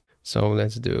sticky. So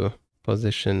let's do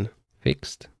position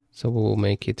fixed. So we'll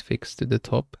make it fixed to the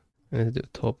top. Let's do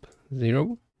top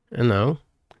 0. And now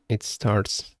it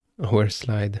starts our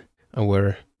slide.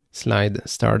 Our slide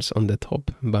starts on the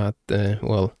top, but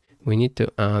well, we need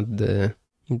to add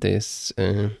this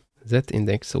z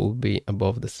index, so will be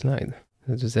above the slide.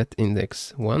 Let's do z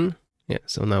index 1. Yeah,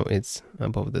 so now it's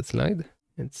above the slide.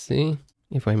 Let's see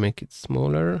if I make it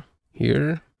smaller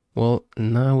here. Well,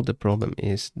 now the problem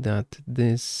is that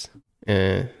this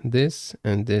and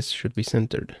this should be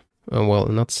centered. Well,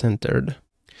 not centered,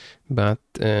 but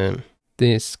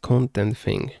this content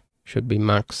thing should be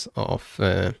max of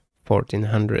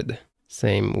 1400.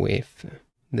 Same with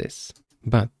this.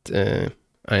 But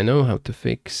I know how to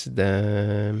fix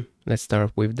the... Let's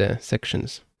start with the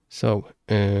sections. So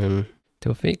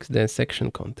to fix the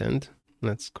section content,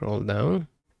 let's scroll down,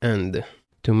 and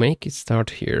to make it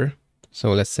start here,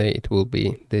 so let's say it will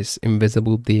be this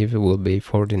invisible div will be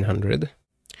 1400.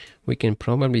 We can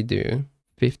probably do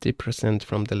 50%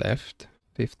 from the left,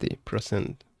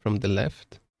 50% from the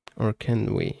left, or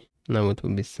can we? Now it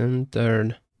will be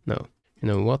centered. No, you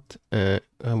know what? I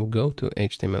will go to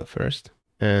HTML first,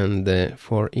 and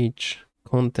for each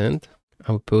content,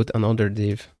 I will put another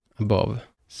div above.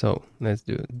 So let's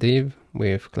do div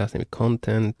with class name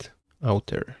content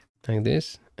outer, like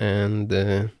this, and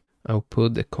I'll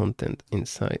put the content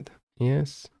inside.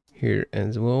 Yes, here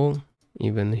as well,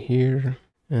 even here,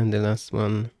 and the last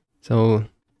one. So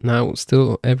now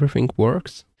still everything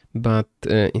works, but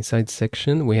inside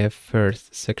section we have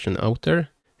first section outer,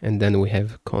 and then we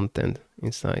have content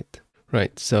inside.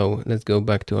 Right, so let's go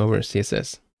back to our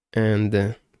CSS,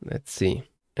 and let's see.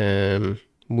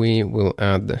 We will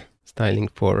add styling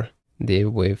for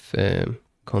div with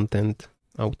content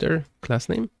outer class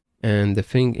name, and the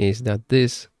thing is that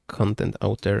this content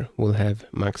outer will have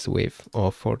max width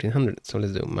of 1400. So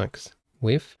let's do max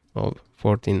width of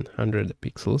 1400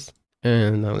 pixels.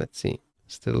 And now let's see,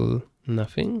 still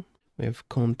nothing. We have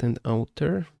content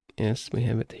outer. Yes, we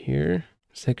have it here.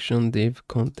 Section div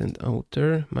content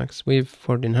outer, max width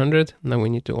 1400. Now we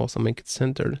need to also make it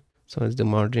centered. So let's do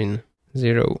margin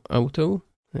 0 auto.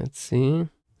 Let's see,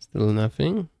 still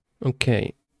nothing.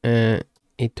 Okay,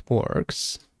 it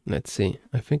works. Let's see,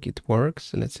 I think it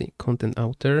works. Let's see, content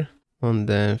outer on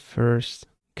the first.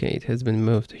 Okay, it has been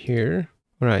moved here.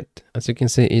 Right, as you can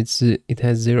see, it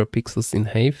has 0 pixels in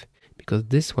height, because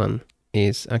this one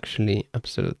is actually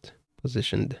absolute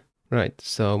positioned Right,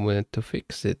 so to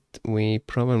fix it, we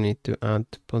probably need to add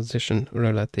position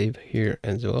relative here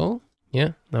as well.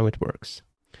 Yeah, now it works.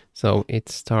 So it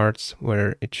starts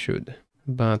where it should,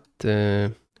 but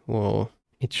well,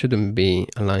 it shouldn't be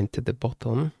aligned to the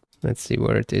bottom. Let's see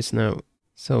where it is now.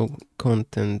 So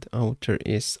content outer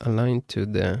is aligned to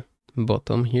the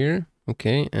bottom here.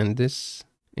 Okay, and this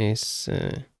is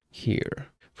here.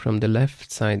 From the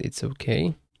left side it's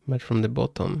okay, but from the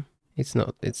bottom it's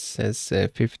not. It says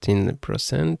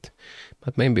 15%,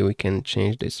 but maybe we can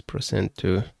change this percent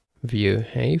to view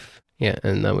height. Yeah,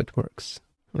 and now it works.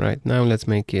 Right, now let's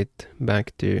make it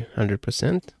back to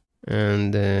 100%.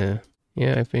 And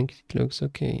yeah, I think it looks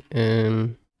okay.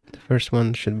 The first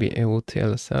one should be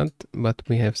AOTLSAT, but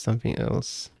we have something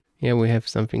else. Yeah, we have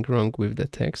something wrong with the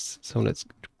text. So let's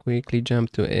quickly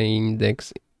jump to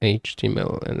index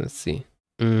HTML and let's see.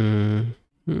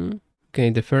 Okay,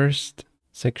 the first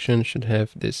section should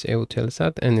have this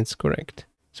AOTLSAT and it's correct.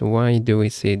 So why do we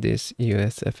see this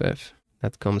USFF?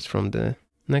 That comes from the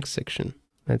next section.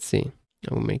 Let's see.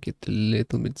 I will make it a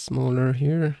little bit smaller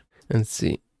here and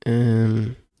see.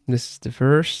 This is the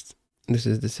first, this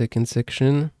is the second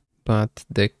section, but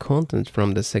the content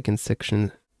from the second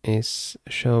section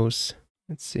shows,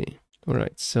 let's see. All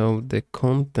right, so the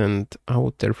content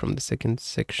outer from the second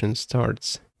section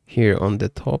starts here on the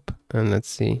top, and let's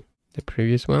see the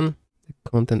previous one. The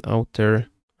content outer,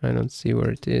 I don't see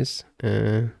where it is.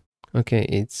 Okay,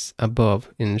 it's above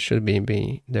and it should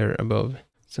be there above.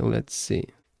 So let's see,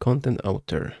 content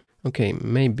outer. Okay,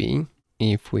 maybe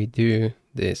if we do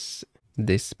this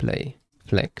display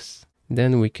flex,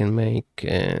 then we can make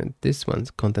this one's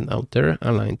content outer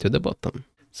aligned to the bottom.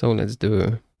 So let's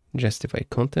do justify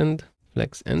content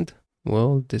flex end.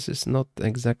 Well, this is not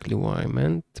exactly what I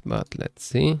meant, but let's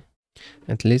see.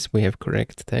 At least we have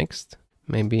correct text.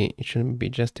 Maybe it shouldn't be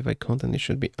justify content, it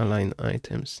should be align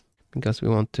items, because we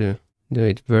want to do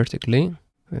it vertically.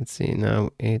 Let's see,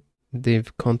 now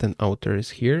div content outer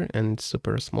is here and it's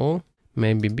super small.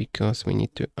 Maybe because we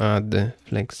need to add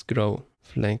flex grow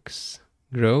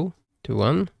to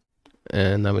 1,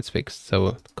 and now it's fixed.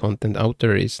 So content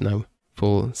outer is now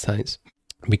full size,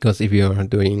 because if you are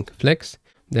doing flex,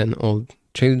 then all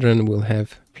children will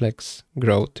have flex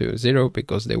grow to 0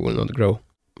 because they will not grow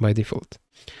by default.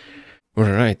 All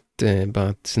right,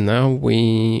 but now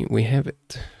we have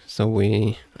it. So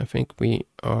I think we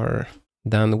are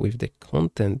done with the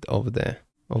content of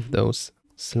those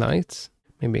slides.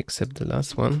 Maybe except the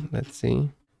last one. Let's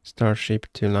see. Starship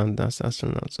to land as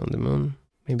astronauts on the moon.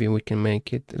 Maybe we can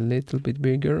make it a little bit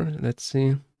bigger. Let's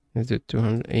see. Let's do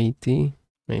 280.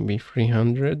 Maybe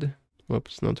 300.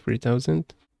 Whoops, not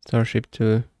 3000. Starship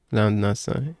to land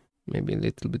NASA. Maybe a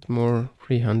little bit more.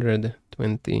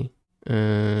 320.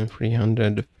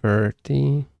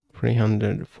 330.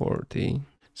 340.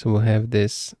 So we'll have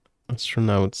this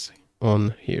astronauts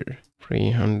on here.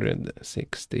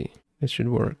 360. This should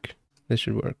work.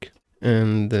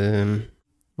 And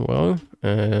well,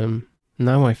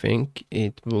 now I think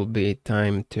it will be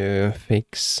time to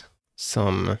fix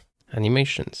some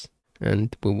animations,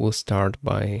 and we will start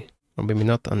by, or maybe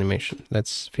not animation,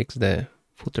 let's fix the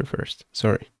footer first.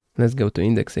 Sorry, let's go to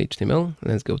index.html,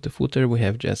 let's go to footer. We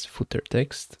have just footer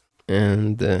text,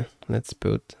 and let's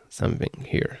put something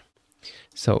here.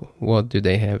 So what do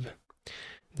they have?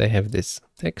 They have this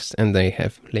text and they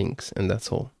have links, and that's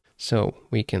all. So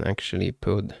we can actually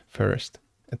put first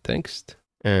a text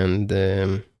and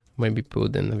maybe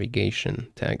put the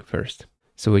navigation tag first.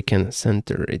 So we can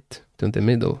center it to the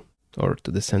middle or to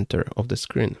the center of the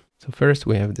screen. So first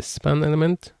we have the span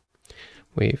element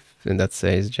that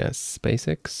says just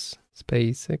Spacex,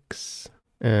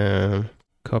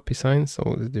 copy sign.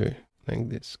 So let's do it like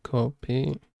this,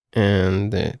 copy,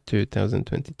 and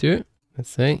 2022,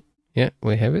 let's say. Yeah,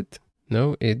 we have it.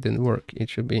 No, it didn't work. It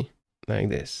should be like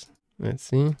this. Let's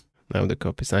see. Now the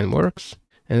copy sign works.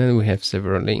 And then we have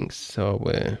several links. So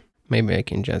maybe I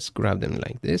can just grab them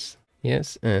like this.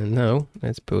 Yes. And now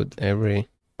let's put every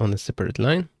on a separate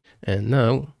line. And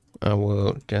now I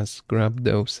will just grab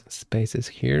those spaces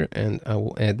here and I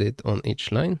will add it on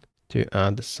each line to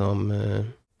add some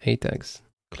A tags,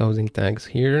 closing tags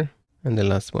here, and the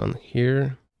last one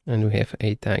here. And we have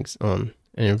A tags on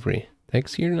every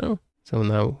text here now. So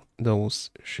now those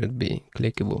should be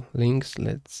clickable links.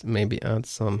 Let's maybe add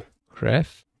some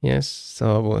graph. Yes,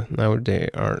 so now they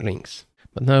are links.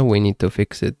 But now we need to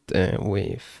fix it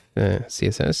with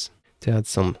CSS to add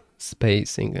some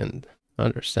spacing and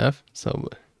other stuff. So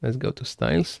let's go to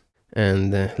styles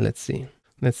and let's see.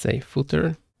 Let's say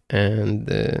footer, and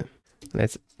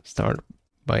let's start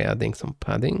by adding some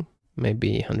padding,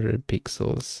 maybe 100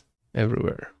 pixels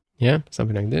everywhere. Yeah,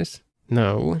 something like this.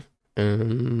 Now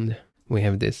and we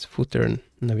have this footer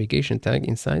navigation tag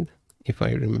inside, if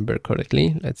I remember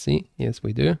correctly. Let's see. Yes,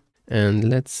 we do. And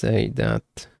let's say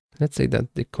that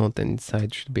the content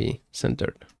inside should be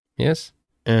centered. Yes.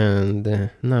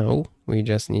 And now we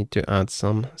just need to add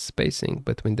some spacing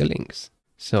between the links.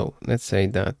 So let's say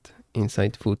that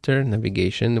inside footer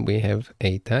navigation, we have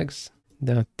a tags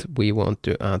that we want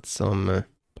to add some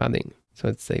padding. So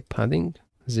let's say padding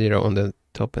 0 on the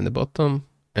top and the bottom,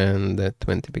 and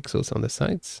 20 pixels on the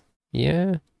sides.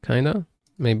 Yeah, kinda.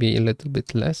 Maybe a little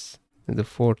bit less than the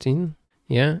 14.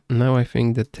 Yeah, now I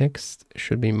think the text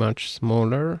should be much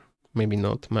smaller. Maybe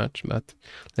not much, but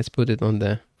let's put it on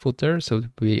the footer, so it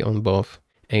will be on both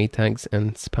A tags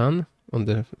and span on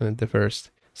the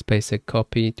first Spacex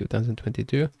copy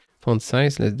 2022. Font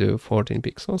size, let's do 14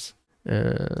 pixels.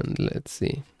 And let's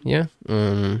see. Yeah,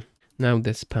 now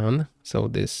the span, so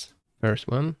this first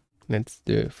one, let's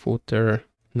do footer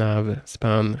nav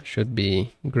span should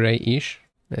be grayish.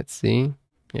 Let's see.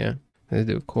 Yeah, let's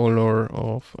do color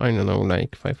of, I don't know,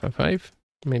 like 555,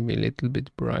 maybe a little bit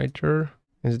brighter.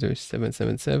 Let's do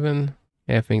 777.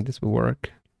 I think this will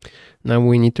work. Now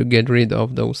we need to get rid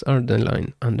of those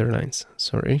underlines,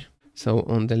 sorry. So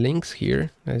on the links here,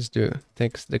 let's do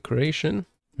text decoration,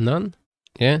 none.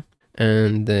 Yeah,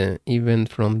 and even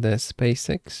from the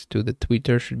Spacex to the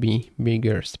Twitter should be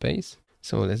bigger space.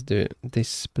 So let's do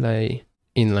display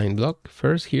inline block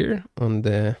first here on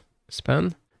the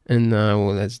span. And now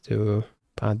let's do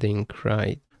padding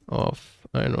right of,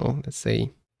 I don't know, let's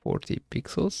say 40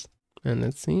 pixels. And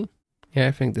let's see. Yeah,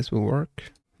 I think this will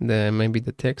work. Maybe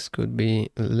the text could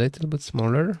be a little bit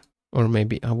smaller, or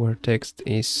maybe our text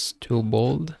is too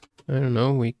bold. I don't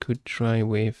know. We could try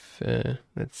with,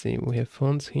 let's see, we have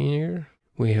fonts here.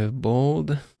 We have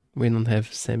bold. We don't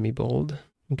have semi-bold.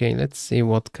 Okay, let's see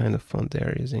what kind of font they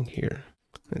are using here.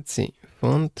 Let's see,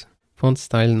 font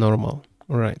style normal.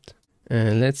 All right.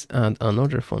 Let's add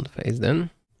another font face then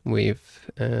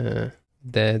with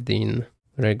dead in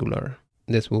regular.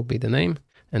 This will be the name,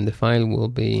 and the file will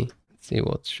be, let's see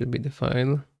what should be the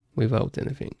file without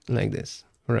anything, like this.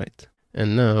 All right.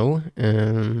 And now,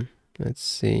 let's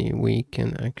see, we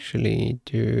can actually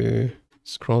do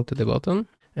scroll to the bottom,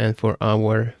 and for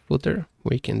our footer,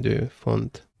 we can do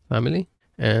font family,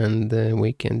 and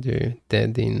we can do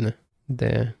dead in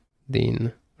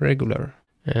regular.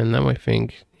 And now I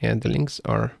think, yeah, the links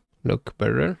look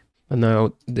better. But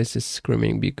now this is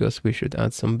screaming because we should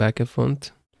add some backup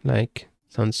font, like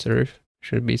sans serif.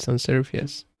 Should be sans serif,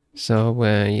 yes. So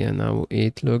yeah, now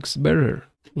it looks better.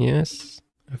 Yes,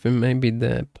 I think maybe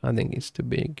the padding is too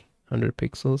big, 100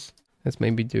 pixels. Let's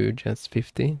maybe do just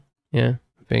 50. Yeah,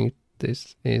 I think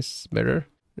this is better.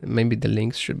 Maybe the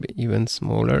links should be even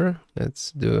smaller.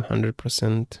 Let's do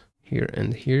 100%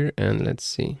 here, and let's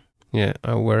see. Yeah,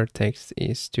 our text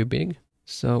is too big,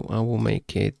 so I will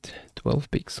make it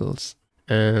 12 pixels.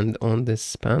 And on this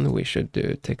span, we should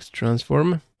do text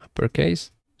transform,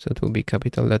 uppercase. So it will be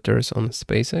capital letters on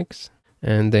Spacex.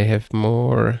 And they have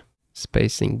more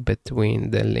spacing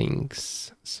between the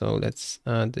links. So let's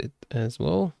add it as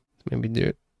well. Maybe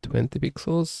do 20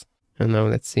 pixels. And now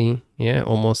let's see. Yeah,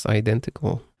 almost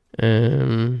identical.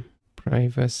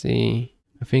 Privacy.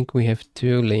 I think we have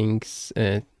two links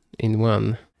in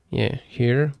one. Yeah,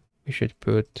 here we should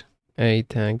put a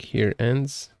tag here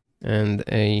ends and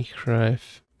a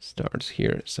href starts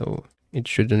here. So it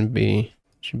shouldn't be,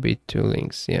 should be two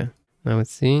links. Yeah. Now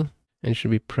let's see. And it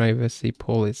should be privacy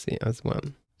policy as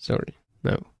one. Sorry.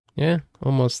 No. Yeah,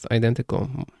 almost identical.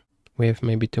 We have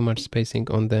maybe too much spacing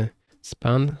on the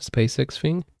span Spacex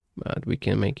thing, but we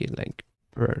can make it like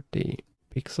 30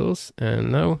 pixels.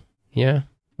 And now, yeah,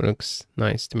 looks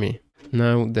nice to me.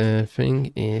 Now the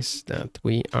thing is that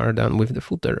we are done with the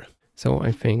footer. So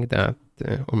I think that,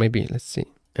 or maybe let's see,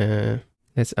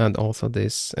 let's add also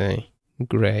this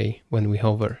gray when we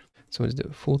hover. So let's do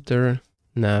footer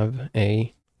nav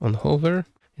a on hover.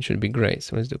 It should be gray.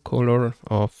 So let's do color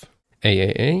of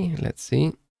AAA. Let's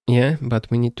see. Yeah, but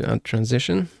we need to add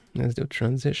transition. Let's do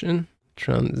transition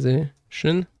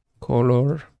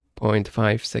color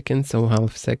 0.5 seconds, so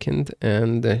half second,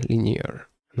 and linear.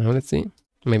 Now let's see.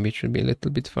 Maybe it should be a little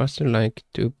bit faster, like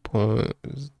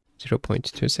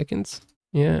 0.2 seconds.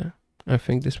 Yeah, I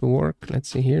think this will work. Let's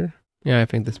see here. Yeah, I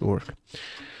think this will work.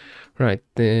 Right,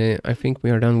 I think we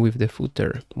are done with the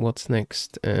footer. What's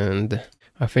next? And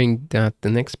I think that the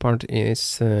next part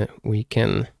is we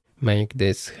can make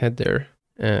this header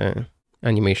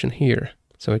animation here.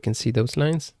 So I can see those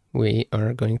lines. We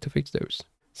are going to fix those.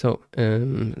 So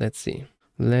let's see.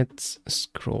 Let's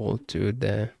scroll to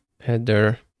the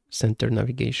header center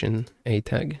navigation A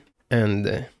tag.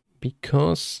 And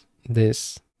because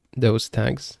those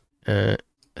tags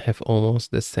have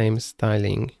almost the same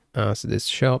styling as this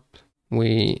shop.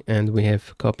 We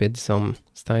have copied some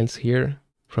styles here.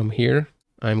 From here,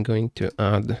 I'm going to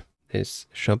add this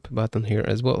shop button here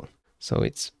as well. So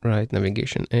it's right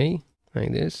navigation A,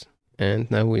 like this. And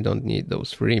now we don't need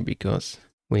those three because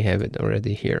we have it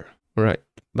already here. Right,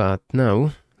 but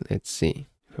now let's see.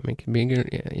 If I make it bigger,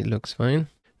 yeah, it looks fine.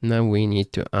 Now we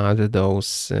need to add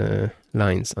those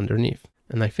lines underneath.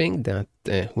 And I think that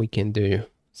we can do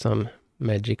some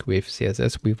magic with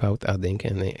CSS without adding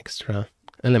any extra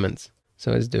elements.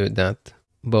 So let's do that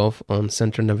both on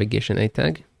center navigation A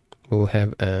tag. We'll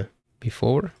have a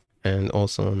before, and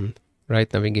also on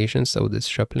right navigation. So this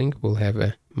shop link will have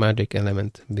a magic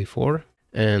element before.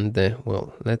 And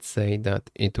well, let's say that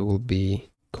it will be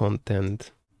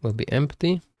content will be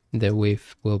empty. The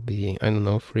width will be, I don't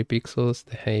know, 3 pixels.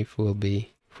 The height will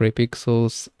be 3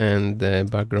 pixels, and the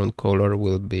background color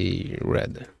will be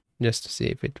red. Just to see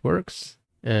if it works.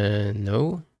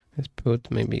 No, let's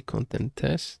put maybe content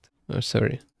test. Oh,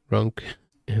 sorry, wrong.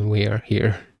 And we are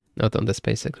here, not on the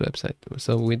Spacex website.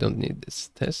 So we don't need this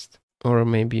test. Or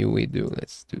maybe we do.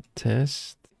 Let's do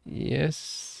test.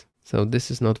 Yes. So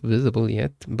this is not visible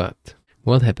yet, but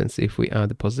what happens if we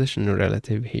add position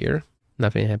relative here?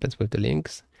 Nothing happens with the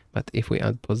links. But if we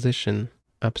add position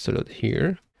absolute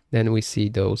here, then we see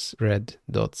those red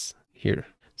dots here.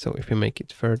 So if we make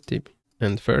it 30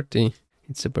 and 30,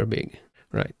 it's super big,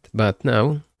 right? But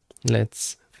now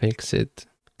let's fix it.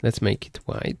 Let's make it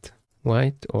white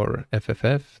or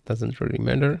FFF, doesn't really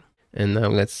matter. And now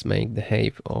let's make the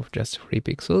height of just 3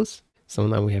 pixels. So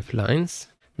now we have lines.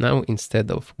 Now instead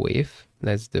of width,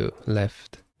 let's do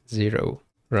left 0,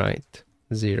 right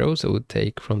 0. So we'll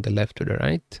take from the left to the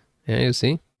right. Yeah, you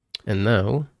see? And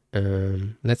now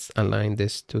let's align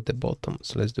this to the bottom.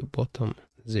 So let's do bottom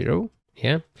 0.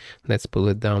 Yeah, let's pull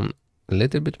it down a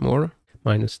little bit more.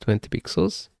 Minus 20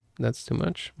 pixels. That's too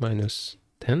much. Minus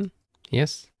 10.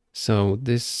 Yes. So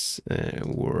this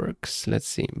works. Let's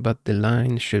see. But the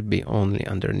line should be only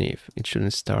underneath. It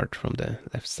shouldn't start from the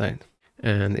left side.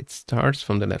 And it starts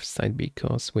from the left side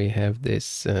because we have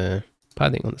this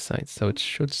padding on the side. So it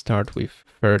should start with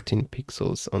 13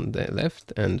 pixels on the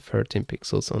left and 13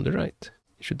 pixels on the right.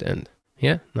 It should end.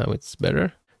 Yeah, now it's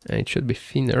better. And it should be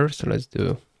thinner. So let's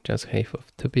do just half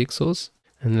of 2 pixels.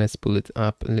 And let's pull it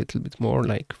up a little bit more,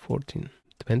 like 14,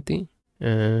 20.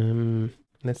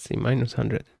 Let's see, minus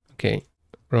 100. Okay,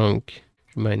 wrong.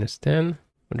 Minus 10.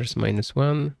 There's minus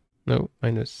 1. No,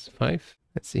 minus 5.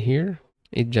 Let's see here.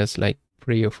 It's just like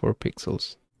 3 or 4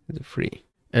 pixels. The 3.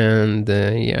 And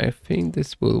yeah, I think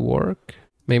this will work.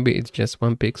 Maybe it's just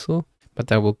 1 pixel,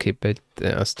 but I will keep it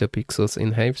as 2 pixels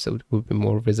in height, so it will be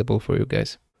more visible for you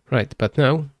guys. Right, but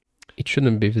now it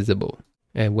shouldn't be visible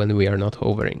when we are not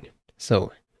hovering.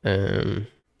 So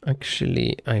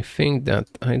actually, I think that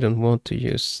I don't want to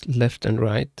use left and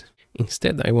right.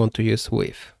 Instead, I want to use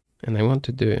width, and I want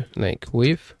to do like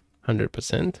width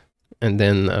 100%, and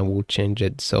then I will change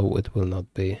it so it will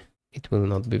not be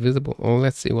visible. Or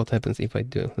let's see what happens if I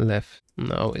do left.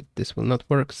 Now this will not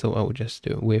work, so I will just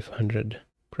do width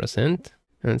 100%.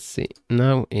 Let's see.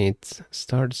 Now it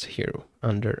starts here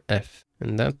under F,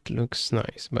 and that looks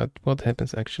nice. But what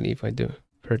happens actually if I do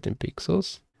 13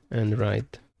 pixels and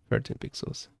right 13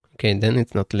 pixels? Okay, then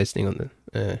it's not listening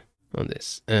on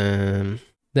this.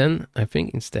 Then I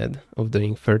think instead of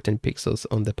doing 13 pixels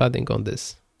on the padding on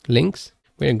this links,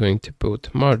 we're going to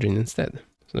put margin instead.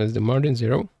 So let's do margin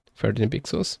 0, 13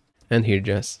 pixels, and here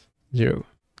just 0.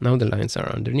 Now the lines are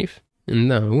underneath, and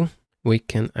now we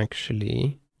can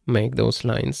actually make those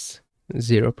lines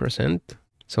 0%,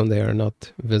 so they are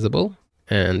not visible.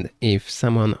 And if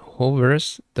someone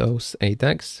hovers those A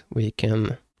tags, we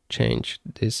can change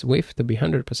this width to be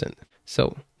 100%.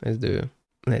 So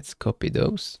let's copy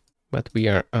those, but we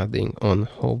are adding on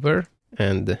hover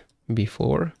and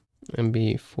before,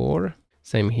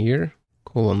 same here,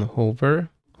 colon hover,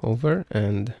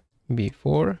 and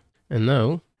before. And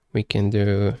now we can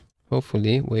do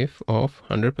hopefully width of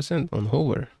 100% on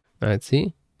hover. Let's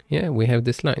see. Yeah, we have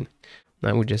this line.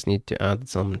 Now we just need to add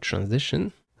some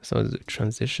transition. So the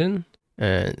transition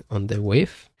and on the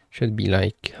width should be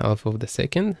like half of the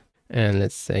second. And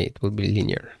let's say it will be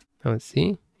linear. Now let's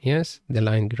see. Yes, the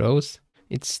line grows.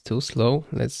 It's too slow.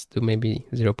 Let's do maybe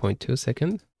 0.2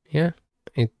 second. Yeah,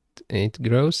 it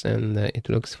grows and it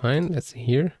looks fine. Let's see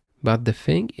here. But the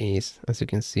thing is, as you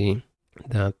can see,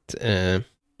 that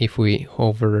if we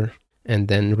hover and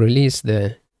then release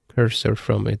the cursor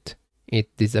from it,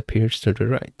 it disappears to the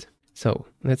right. So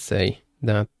let's say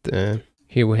that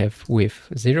here we have width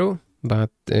 0,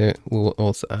 but we will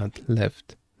also add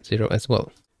left 0 as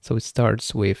well. So it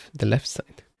starts with the left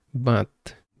side.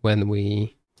 But when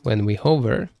we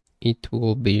hover, it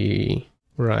will be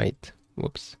right.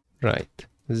 Whoops, right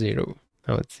 0.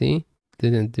 Now let's see,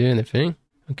 didn't do anything.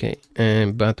 Okay,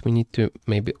 but we need to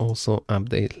maybe also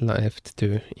update left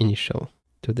to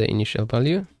the initial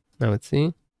value. Now let's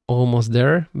see, almost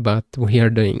there, but we are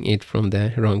doing it from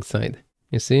the wrong side.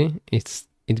 You see,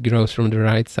 it grows from the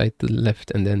right side to the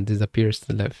left and then disappears to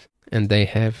the left. And they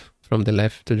have from the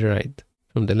left to the right,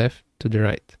 from the left to the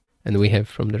right, and we have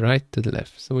from the right to the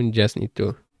left. So we just need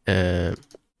to,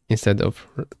 instead of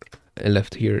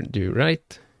left here, do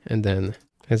right, and then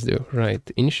let's do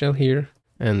right initial here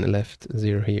and left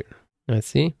 0 here. Let's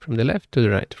see, from the left to the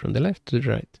right, from the left to the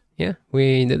right. Yeah,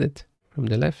 we did it from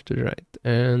the left to the right,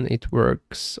 and it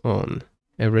works on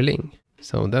every link.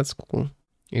 So that's cool,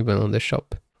 even on the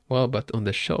shop. Well, but on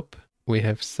the shop, we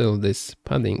have still this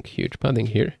padding, huge padding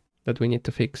here that we need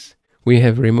to fix. We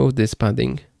have removed this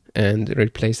padding and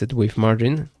replaced it with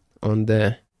margin on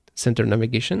the center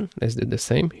navigation. Let's do the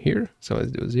same here. So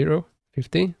let's do 0,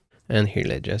 50, and here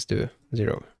let's just do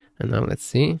 0. And now let's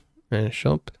see,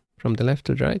 shop from the left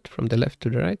to the right, from the left to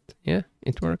the right. Yeah,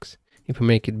 it works. If we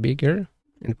make it bigger,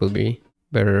 it will be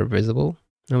better visible.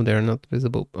 No, they're not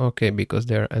visible. Okay, because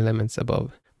there are elements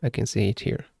above. I can see it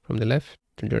here from the left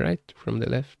to the right, from the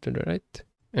left to the right.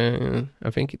 And I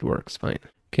think it works fine.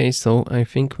 Okay, so I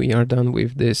think we are done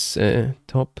with this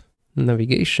top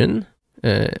navigation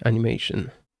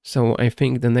animation. So I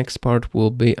think the next part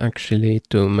will be actually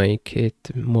to make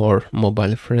it more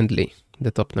mobile friendly,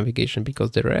 the top navigation,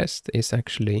 because the rest is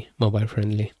actually mobile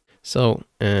friendly. So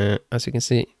as you can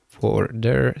see for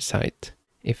their site,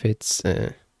 if it's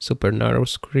a super narrow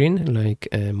screen like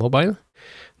mobile,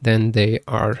 then they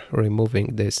are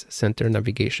removing this center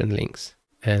navigation links,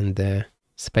 and the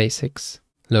Spacex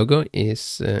logo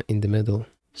is in the middle.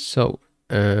 So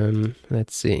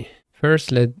let's see.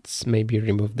 First, let's maybe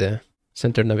remove the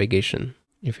center navigation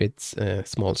if it's a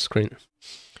small screen.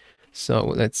 So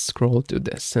let's scroll to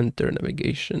the center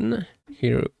navigation.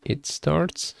 Here it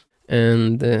starts,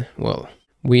 and well,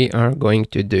 we are going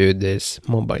to do this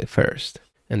mobile first,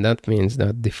 and that means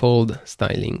that default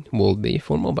styling will be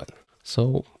for mobile.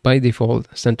 So by default,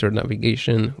 center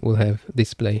navigation will have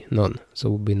display none,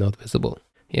 so will be not visible.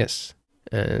 Yes,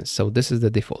 so this is the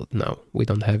default now. We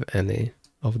don't have any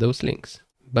of those links.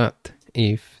 But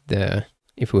if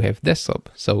we have desktop,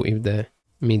 so if the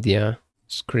media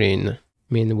screen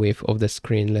mean width of the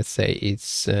screen, let's say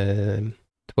it's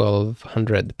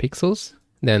 1200 pixels,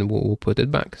 then we'll put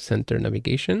it back. Center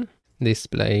navigation,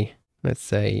 display, let's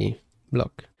say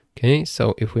block. Okay,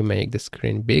 so if we make the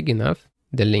screen big enough,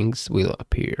 the links will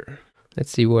appear.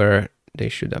 Let's see where they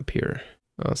should appear.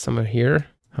 Somewhere here.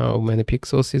 How many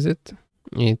pixels is it?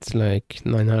 It's like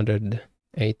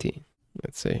 980,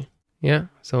 let's say. Yeah,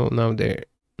 so now they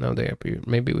appear.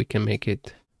 Maybe we can make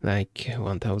it like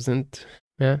 1000.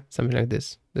 Yeah, something like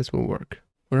this. This will work.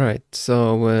 Right,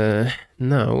 so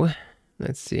now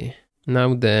let's see.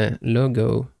 Now the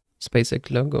logo,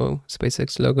 SpaceX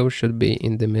logo should be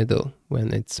in the middle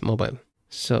when it's mobile.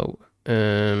 So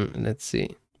let's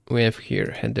see. We have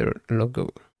here header logo.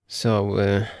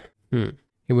 So here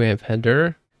we have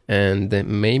header, and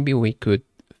maybe we could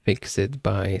fix it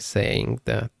by saying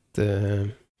that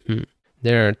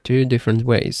there are two different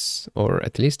ways, or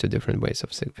at least two different ways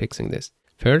of fixing this.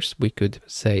 First, we could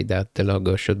say that the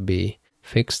logo should be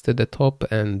fixed to the top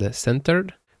and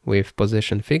centered with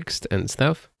position fixed and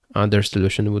stuff. Other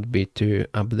solution would be to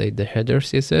update the header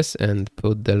CSS and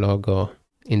put the logo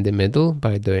in the middle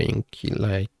by doing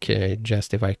like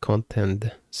justify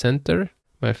content center.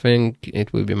 I think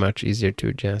it will be much easier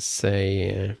to just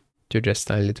say, to just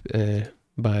style it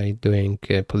by doing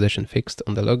position fixed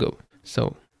on the logo.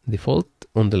 So default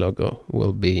on the logo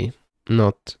will be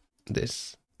not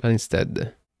this, but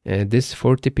instead this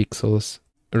 40 pixels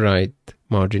right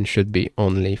margin should be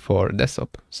only for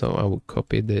desktop. So I will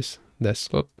copy this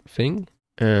desktop thing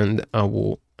and I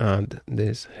will add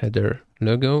this header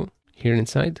logo here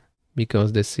inside,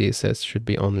 because the CSS should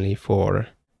be only for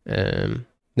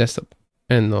desktop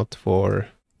and not for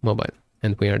mobile.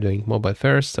 And we are doing mobile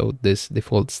first, so this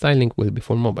default styling will be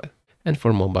for mobile. And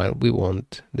for mobile, we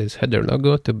want this header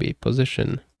logo to be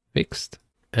position fixed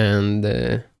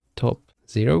and top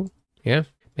 0. Yeah,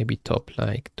 maybe top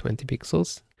like 20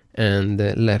 pixels. And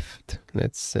left,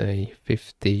 let's say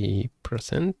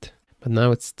 50%. But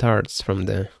now it starts from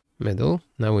the middle.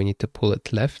 Now we need to pull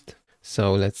it left.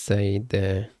 So let's say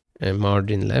the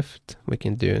margin left, we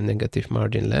can do negative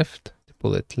margin left to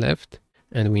pull it left.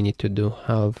 And we need to do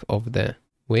half of the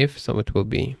width, so it will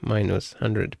be minus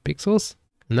 100 pixels.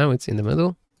 Now it's in the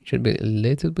middle. It should be a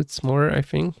little bit smaller, I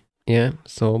think. Yeah,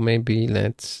 so maybe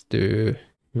let's do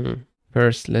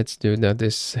First, let's do that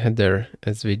this header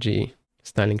SVG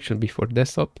styling should be for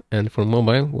desktop, and for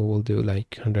mobile, we will do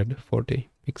like 140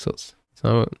 pixels.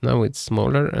 So now it's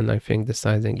smaller, and I think the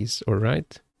sizing is all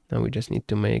right. Now we just need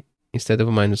to make, instead of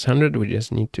 -100, we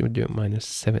just need to do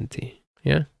 -70.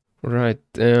 Yeah, right,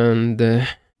 and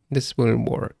this will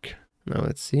work. Now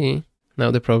let's see.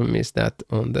 Now the problem is that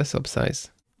on desktop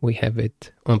size, we have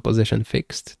it on position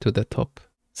fixed to the top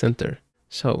center.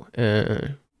 So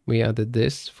we added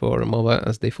this for mobile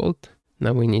as default.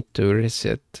 Now we need to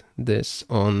reset this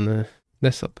on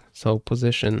desktop. So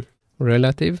position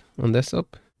relative on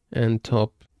desktop, and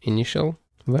top initial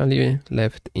value,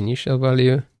 left initial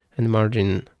value, and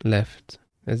margin left.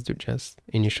 Let's do just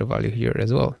initial value here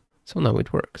as well. So now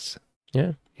it works.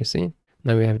 Yeah, you see?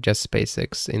 Now we have just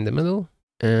Spacex in the middle,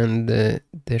 and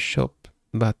the shop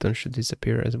button should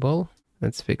disappear as well.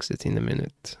 Let's fix it in a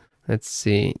minute. Let's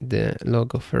see the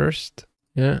logo first.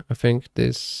 Yeah, I think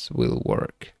this will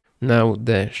work. Now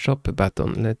the shop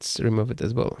button, let's remove it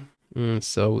as well.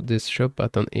 So this shop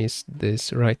button is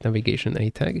this right navigation A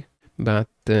tag, but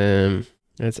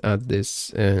let's add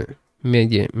this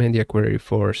media query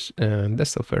for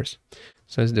desktop first.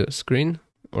 So let's do screen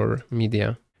or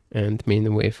media and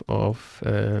min width of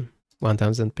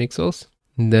 1000 pixels.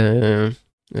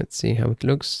 Let's see how it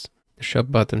looks. The shop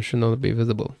button should not be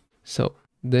visible. So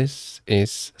this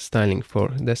is styling for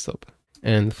desktop,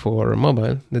 and for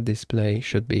mobile the display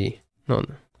should be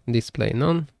none. Display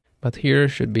none, but here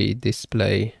should be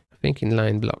display, I think,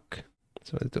 inline block.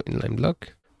 So let's do inline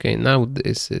block. Okay, now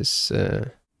this is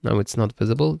now it's not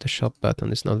visible. The shop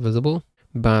button is not visible,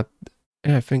 but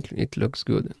I think it looks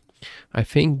good. I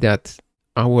think that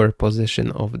our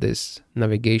position of this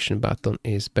navigation button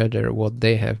is better what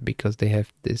they have, because they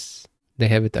have this, they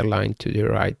have it aligned to the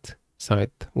right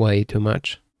side way too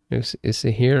much. You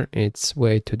see here, it's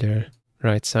way to the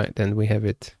right side, and we have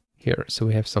it here, so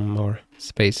we have some more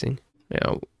spacing.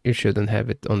 Now you shouldn't have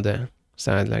it on the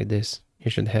side like this. You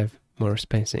should have more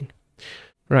spacing.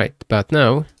 Right, but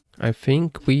now I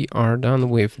think we are done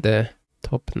with the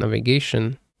top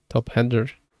navigation, top header.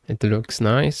 It looks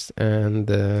nice, and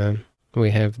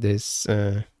we have this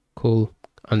cool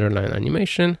underline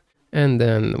animation, and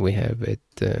then we have it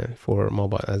for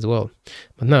mobile as well.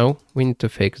 But now we need to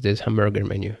fix this hamburger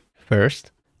menu.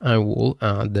 First, I will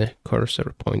add the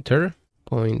cursor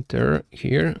pointer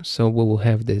here, so we will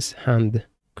have this hand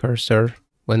cursor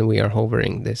when we are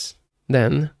hovering this.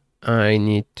 Then I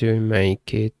need to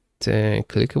make it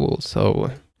clickable,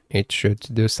 so it should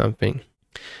do something.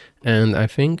 And I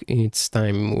think it's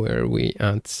time where we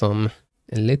add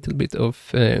a little bit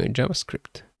of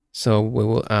JavaScript. So we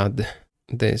will add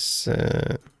this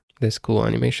this cool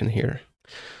animation here.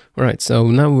 All right,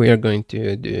 so now we are going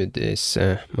to do this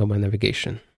mobile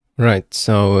navigation. Right,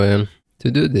 so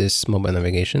to do this mobile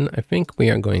navigation, I think we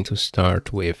are going to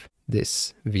start with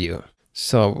this view.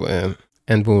 So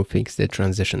and we'll fix the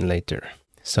transition later.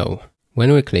 So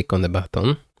when we click on the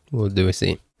button, what do we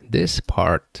see? This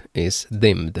part is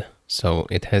dimmed, so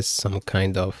it has some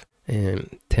kind of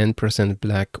 10%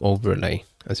 black overlay.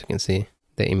 As you can see,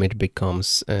 the image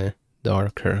becomes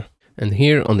darker. And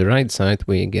here on the right side,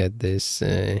 we get this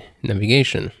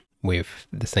navigation with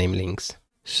the same links.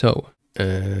 So,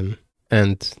 and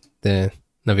the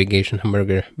navigation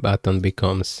hamburger button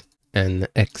becomes an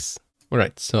X. All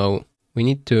right, so we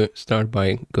need to start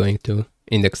by going to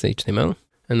index.html.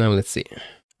 And now let's see.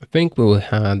 I think we will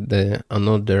add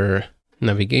another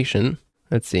navigation.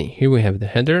 Let's see, here we have the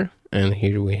header, and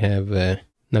here we have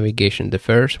navigation, the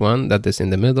first one that is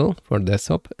in the middle for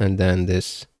desktop, and then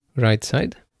this right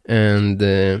side. And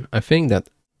I think that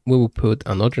we will put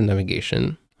another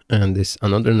navigation, and this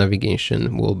another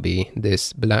navigation will be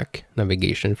this black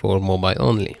navigation for mobile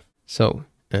only. So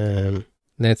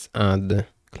let's add the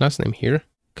class name here,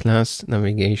 class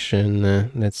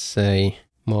navigation, let's say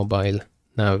mobile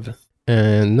nav.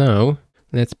 And now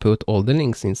let's put all the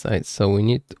links inside. So we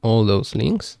need all those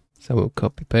links. So we'll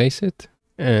copy paste it.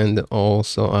 And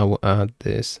also I will add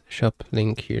this shop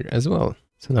link here as well.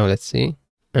 So now let's see.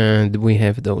 And we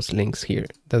have those links here.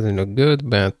 Doesn't look good,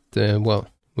 but well,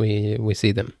 we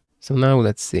see them. So now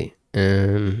let's see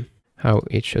how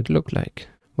it should look like.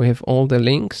 We have all the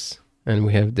links, and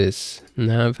we have this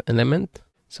nav element.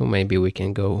 So maybe we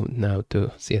can go now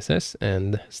to CSS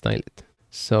and style it.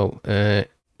 So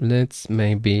let's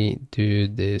maybe do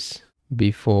this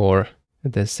before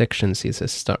the section CSS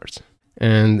starts.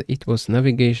 And it was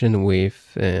navigation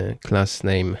with class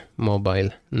name mobile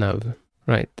nav.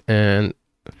 Right, and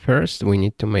first we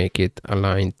need to make it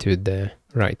aligned to the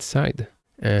right side.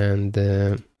 And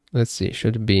let's see,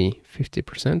 should it be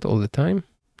 50% all the time?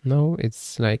 No,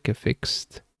 it's like a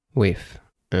fixed width.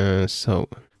 So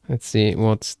let's see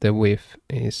what's the width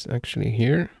is actually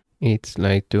here. It's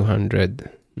like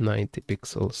 290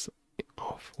 pixels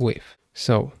of width.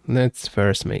 So let's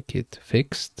first make it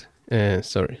fixed.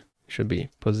 Sorry, should be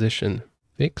position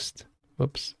fixed.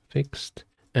 Oops, fixed.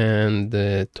 And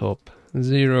the top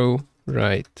 0,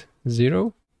 right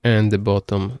 0, and the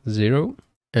bottom 0.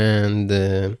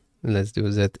 And let's do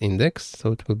Z index,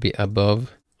 so it will be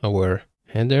above our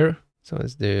header. So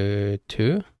let's do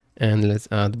 2. And let's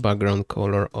add background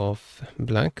color of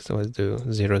black. So let's do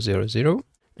 0, 0, 0.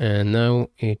 And now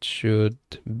it should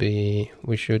be,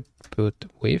 we should put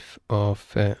width of,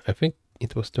 I think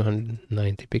it was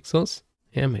 290 pixels.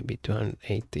 Yeah, maybe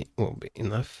 280 will be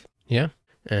enough. Yeah.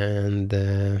 And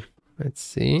let's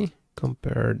see,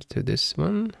 compared to this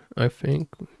one, I think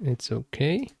it's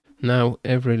okay. Now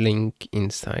every link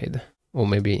inside, or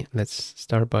maybe let's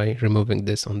start by removing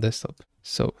this on desktop.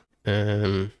 So,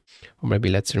 or maybe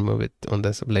let's remove it on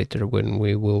desktop later when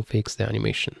we will fix the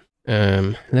animation.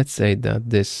 Let's say that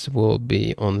this will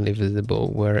be only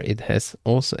visible where it has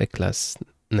also a class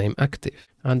name active.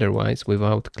 Otherwise,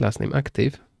 without class name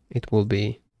active, it will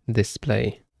be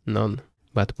display none.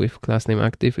 But with class name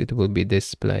active, it will be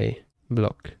display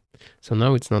block. So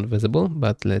now it's not visible,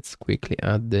 but let's quickly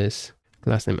add this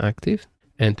class name active,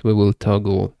 and we will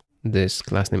toggle this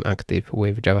class name active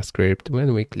with JavaScript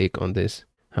when we click on this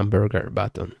hamburger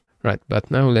button. Right, but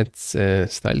now let's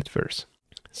style it first.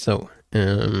 So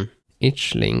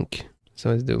each link, so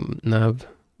let's do nav,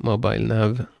 mobile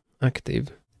nav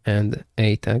active, and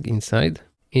a tag inside.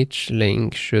 Each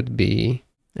link should be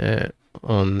in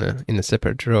a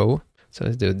separate row. So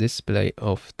let's do display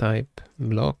of type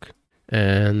block,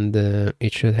 and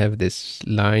it should have this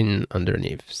line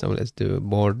underneath. So let's do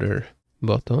border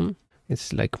bottom.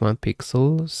 It's like 1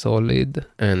 pixel solid,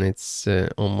 and it's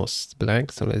almost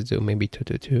black. So let's do maybe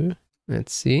 222.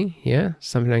 Let's see, yeah,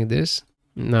 something like this.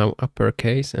 Now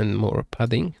uppercase and more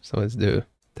padding. So let's do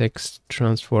text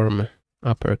transform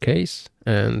uppercase,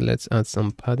 and let's add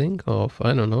some padding of,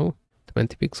 I don't know,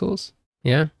 20 pixels.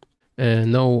 Yeah.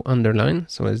 No underline,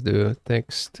 so let's do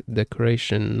text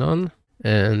decoration none,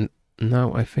 and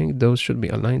now I think those should be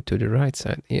aligned to the right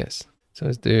side. Yes, so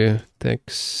let's do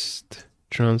text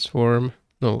transform,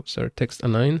 no, sorry, text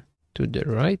align to the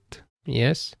right.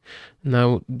 Yes,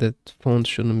 now that font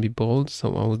shouldn't be bold,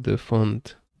 so I'll do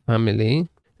font family,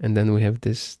 and then we have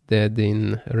this dead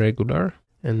in regular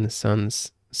and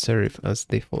sans serif as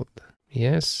default.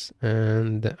 Yes,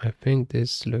 and I think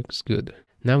this looks good.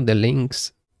 Now the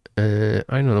links, I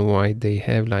don't know why they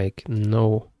have like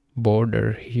no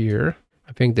border here.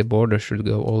 I think the border should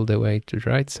go all the way to the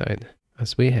right side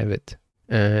as we have it.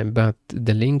 But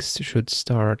the links should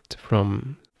start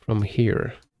from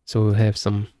here. So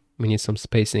we need some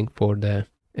spacing for the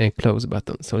close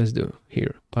button. So let's do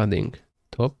here padding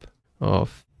top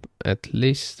of at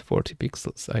least 40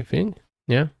 pixels, I think.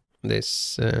 Yeah,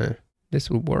 this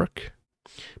will work.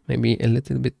 Maybe a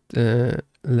little bit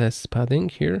less padding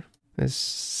here. Let's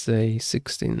say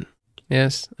 16.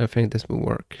 Yes, I think this will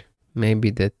work.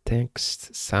 Maybe the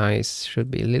text size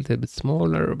should be a little bit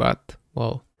smaller, but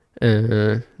well,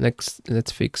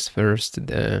 let's fix first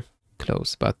the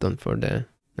close button for the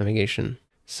navigation.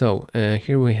 So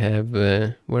here we have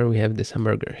where we have this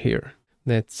hamburger here.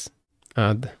 Let's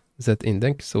add Z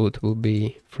index, so it will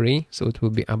be free, so it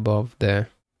will be above the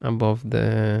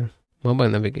mobile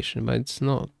navigation, but it's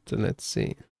not. Let's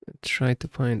see. Let's try to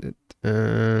find it.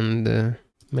 And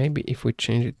maybe if we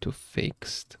change it to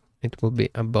fixed, it will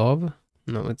be above.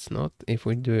 No, it's not. If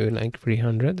we do like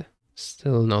 300,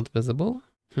 still not visible.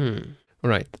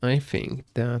 Right, I think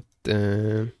that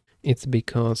it's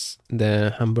because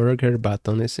the hamburger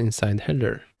button is inside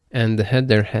header, and the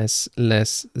header has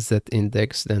less Z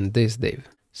index than this div.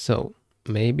 So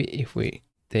maybe if we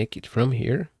take it from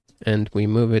here and we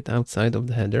move it outside of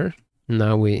the header,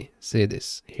 now we see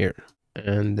this here.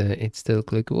 And it's still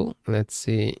clickable. Let's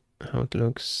see how it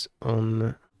looks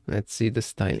on, let's see the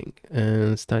styling.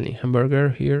 And styling hamburger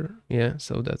here, yeah,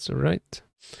 so that's all right.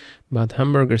 But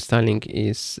hamburger styling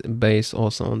is based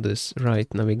also on this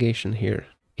right navigation here.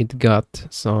 It got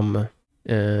some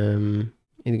padding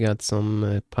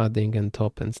and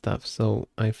top and stuff. So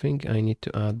I think I need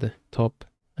to add top.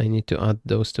 I need to add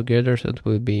those together, so it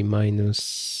will be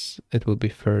minus, it will be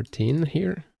 13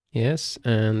 here. Yes,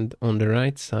 and on the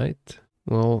right side,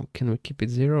 well, can we keep it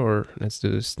 0, or let's do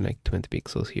this like 20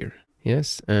 pixels here.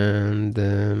 Yes, and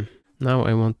now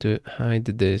I want to hide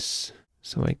this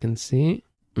so I can see.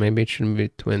 Maybe it shouldn't be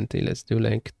 20, let's do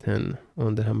like 10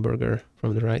 on the hamburger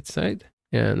from the right side.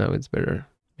 Yeah, now it's better.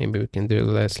 Maybe we can do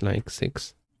less, like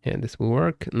 6. Yeah, this will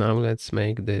work. Now let's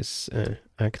make this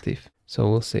active. So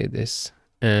we'll say this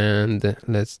and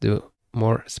let's do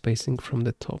more spacing from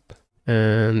the top.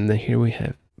 And here we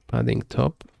have padding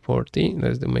top 40.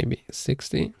 Let's do maybe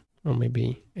 60 or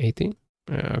maybe 80.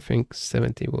 I think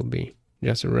 70 will be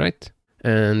just right.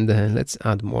 And let's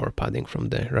add more padding from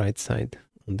the right side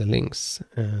on the links.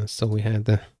 So we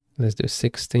had, let's do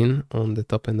 16 on the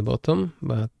top and the bottom,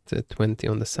 but 20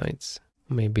 on the sides.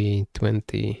 Maybe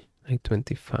 20, like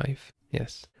 25.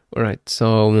 Yes. All right.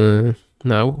 So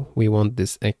now we want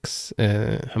this X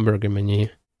hamburger menu,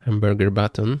 hamburger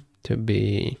button to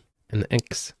be an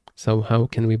X. So how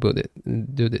can we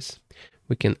do this?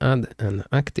 We can add an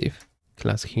active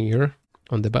class here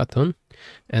on the button,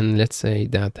 and let's say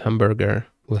that hamburger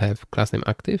will have class name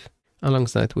active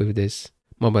alongside with this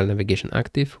mobile navigation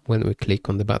active when we click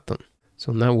on the button.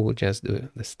 So now we'll just do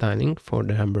the styling for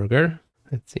the hamburger.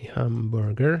 Let's see,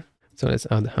 hamburger. So let's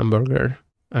add hamburger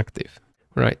active.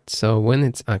 Right, so when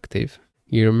it's active,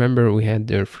 you remember we had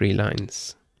the 3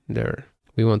 lines there.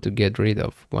 We want to get rid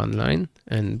of 1 line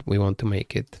and we want to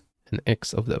make it an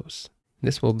X of those.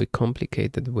 This will be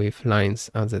complicated with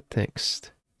lines as a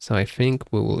text. So I think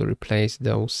we will replace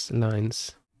those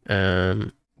lines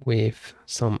with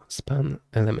some span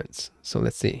elements. So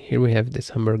let's see, here we have this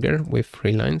hamburger with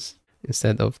 3 lines.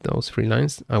 Instead of those 3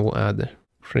 lines, I will add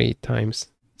 3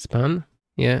 times span.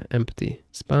 Yeah, empty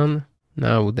span.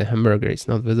 Now the hamburger is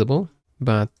not visible,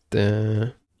 but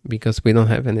because we don't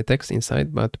have any text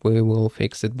inside, but we will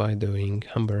fix it by doing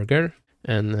hamburger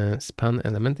and span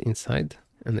element inside.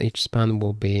 And each span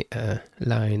will be a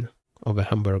line of a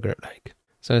hamburger like.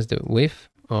 So let's do width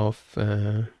of,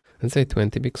 let's say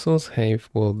 20 pixels, height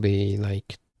will be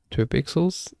like 2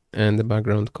 pixels, and the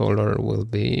background color will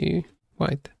be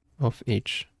white of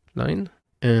each line.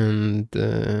 And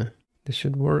this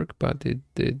should work, but it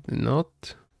did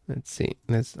not. Let's see,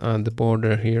 let's add the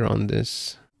border here on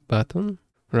this button.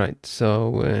 Right,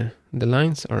 so the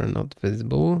lines are not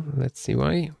visible. Let's see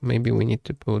why. Maybe we need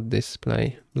to put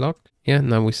display block. Yeah,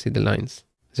 now we see the lines.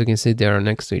 As you can see, they are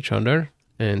next to each other.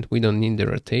 And we don't need the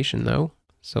rotation now,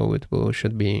 so it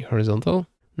should be horizontal.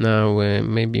 Now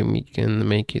maybe we can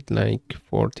make it like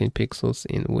 14 pixels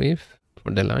in width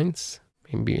for the lines.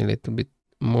 Maybe a little bit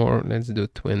more, let's do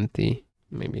 20,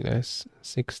 maybe less,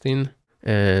 16.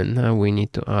 And now we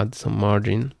need to add some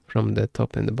margin from the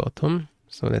top and the bottom.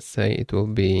 So let's say it will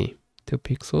be 2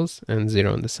 pixels and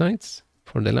 0 on the sides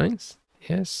for the lines.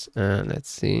 Yes, let's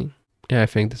see. Yeah, I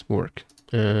think this will work.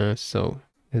 So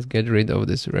let's get rid of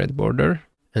this red border.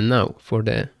 And now for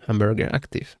the hamburger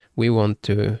active, we want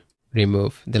to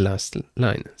remove the last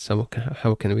line. So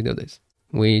how can we do this?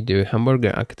 We do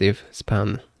hamburger active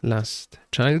span last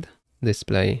child,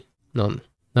 display none.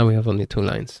 Now we have only 2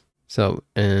 lines. So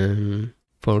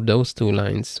for those 2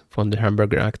 lines from the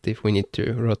hamburger active, we need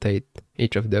to rotate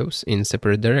each of those in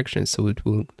separate directions, so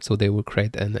they will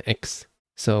create an X.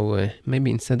 So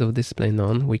maybe instead of display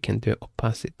none, we can do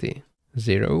opacity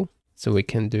 0. So we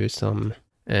can do some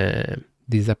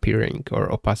disappearing or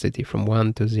opacity from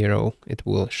 1 to 0. It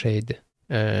will shade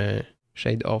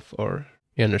off, or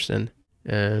you understand.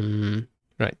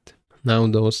 Right, now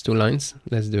those 2 lines,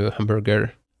 let's do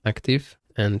hamburger active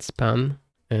and span,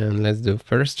 and let's do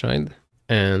first child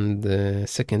and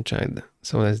second child.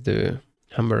 So let's do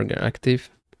hamburger active.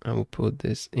 I will put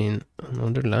this in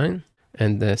another line,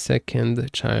 and the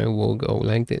second child will go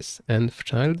like this, and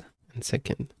child and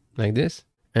second like this.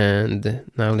 And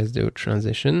now let's do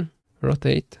transition,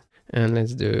 rotate, and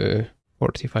let's do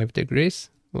 45 degrees.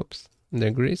 Whoops,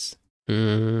 degrees.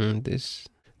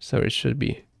 So it should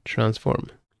be transform.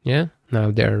 Yeah,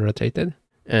 now they're rotated.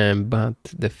 But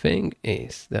the thing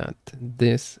is that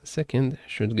this second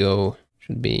should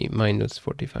be minus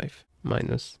 45.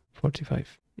 Minus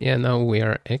 45. Yeah, now we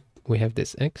have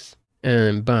this X.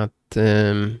 But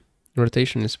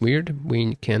rotation is weird.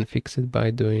 We can fix it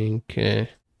by doing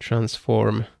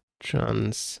transform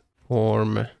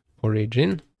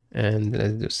origin, and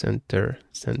let's do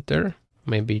center,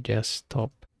 maybe just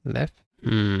top left.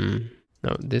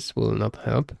 No, this will not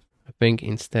help. I think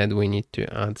instead we need to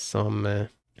add some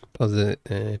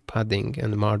padding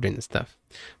and margin stuff.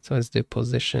 So let's do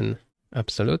position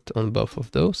absolute on both of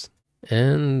those,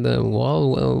 and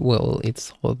well, it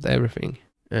solved everything.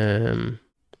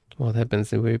 What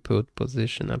happens if we put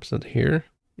position absolute here?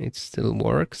 It still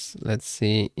works. Let's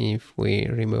see if we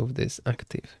remove this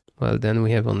active. Well, then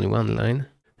we have only 1 line,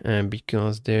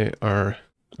 because they are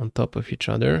on top of each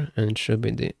other, and it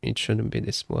shouldn't be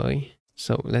this way.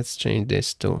 So let's change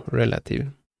this to relative.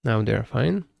 Now they're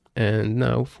fine. And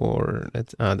now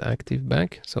let's add active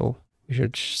back. So we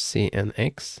should see an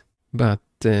X. But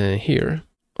here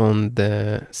on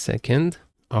the second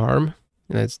arm,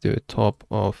 let's do top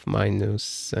of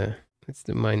minus, let's let's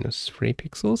do -3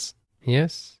 pixels.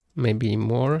 Yes, maybe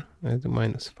more. Let's do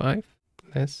 -5,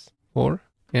 less 4.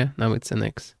 Yeah, now it's an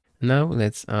X. Now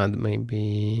let's add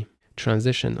maybe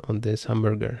transition on this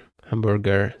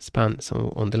hamburger span.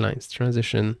 So on the lines,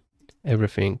 transition,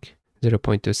 everything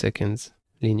 0.2 seconds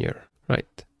linear,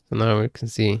 right? So now we can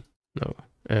see no.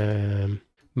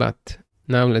 But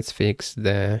now let's fix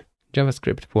the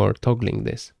JavaScript for toggling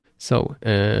this. So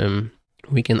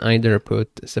we can either put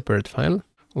a separate file,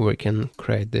 or we can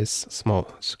create this small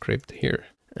script here.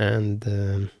 And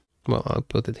well, I'll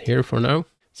put it here for now.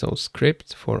 So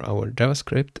script for our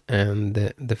JavaScript, and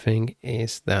the thing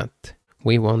is that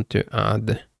we want to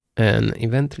add an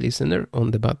event listener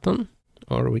on the button,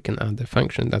 or we can add a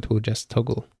function that will just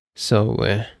toggle. So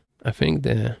I think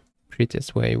the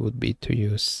prettiest way would be to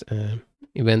use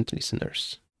event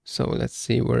listeners. So let's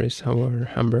see, where is our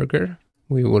hamburger?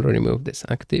 We will remove this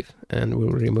active, and we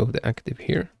will remove the active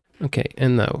here. Okay,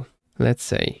 and now let's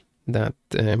say that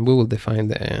we will define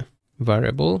the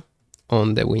variable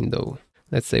on the window.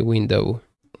 Let's say window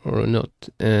or not.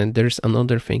 There's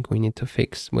another thing we need to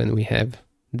fix when we have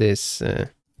this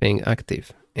thing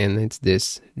active, and it's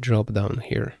this drop down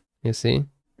here, you see?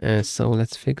 So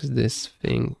let's fix this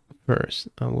thing first.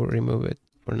 I will remove it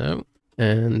for now.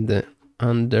 And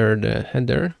under the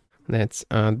header, let's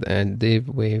add a div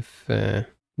with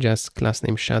just class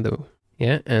name shadow.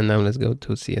 Yeah, and now let's go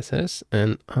to CSS,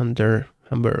 and under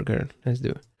hamburger, let's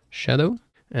do shadow,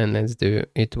 and let's do,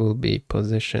 it will be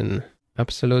position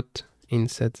absolute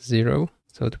inset 0.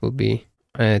 So it will be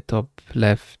top,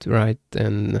 left, right,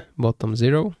 and bottom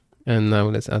 0. And now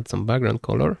let's add some background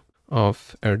color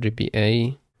of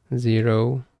RGBA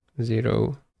 0,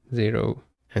 0, 0,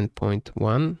 and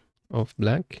 0.1 of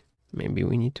black. Maybe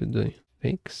we need to do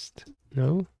fixed.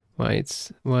 No, why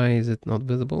is it not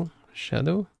visible?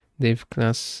 Shadow, div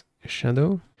class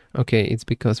shadow. Okay, it's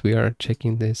because we are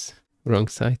checking this wrong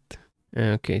site.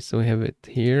 Okay, so we have it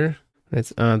here.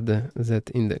 Let's add the z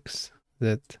index.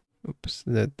 Z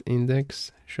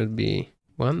index should be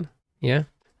 1. Yeah,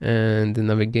 and the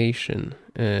navigation,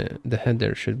 the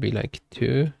header should be like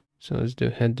 2. So let's do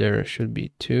header should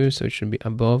be 2, so it should be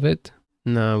above it.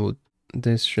 Now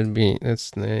this should be,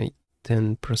 let's say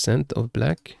 10% of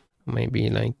black, maybe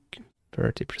like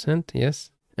 30%,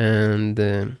 yes. And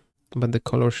but the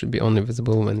color should be only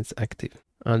visible when it's active.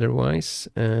 Otherwise,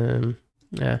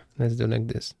 yeah, let's do like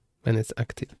this when it's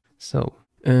active. So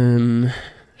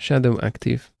shadow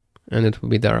active, and it will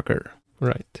be darker,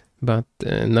 right? But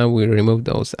now we remove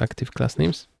those active class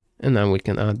names, and now we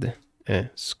can add a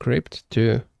script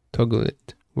to toggle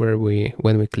it when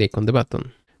we click on the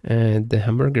button. The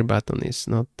hamburger button is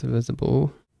not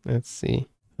visible. Let's see,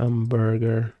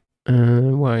 hamburger.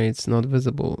 Why it's not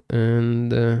visible?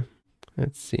 And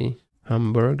let's see,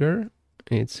 hamburger.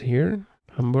 It's here.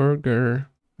 Hamburger.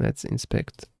 Let's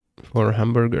inspect for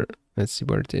hamburger. Let's see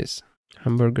where it is.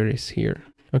 Hamburger is here.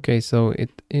 Okay, so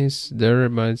it is there,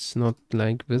 but it's not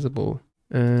like visible.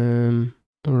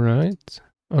 Alright.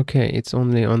 Okay, it's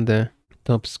only on the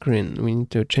top screen. We need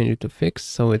to change it to fixed,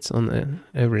 so it's on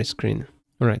every screen.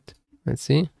 Alright, let's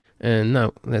see. And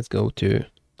now let's go to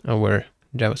our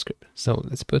JavaScript. So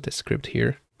let's put a script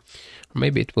here. Or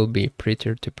maybe it will be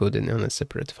prettier to put it on a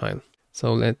separate file.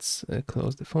 So let's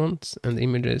close the fonts and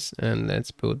images, and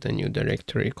let's put a new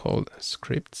directory called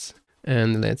scripts.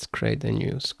 And let's create a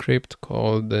new script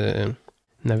called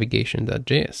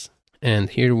navigation.js. And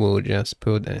here we'll just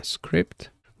put a script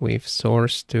with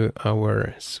source to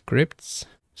our scripts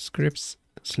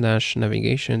 /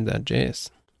 navigation.js.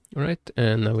 Alright,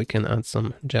 and now we can add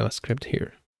some JavaScript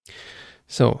here.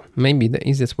 So maybe the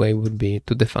easiest way would be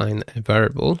to define a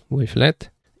variable with let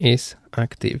is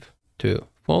active to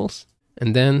false,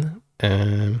 and then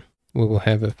we will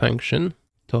have a function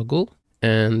toggle,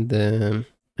 and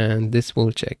this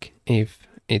will check if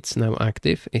it's now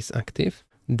active, is active,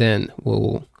 then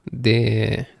we'll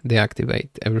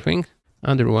deactivate everything.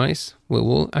 Otherwise, we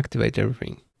will activate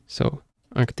everything. So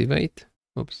activate,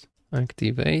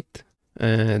 activate,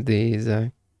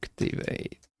 deactivate,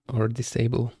 or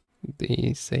disable,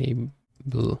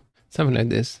 something like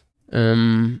this.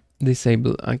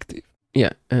 Disable active.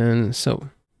 Yeah, and so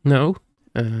now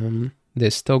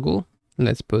this toggle,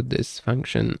 let's put this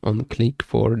function on click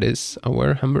for this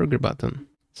our hamburger button.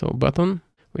 So button,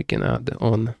 we can add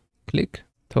on click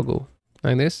toggle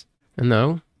like this. And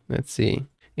now let's see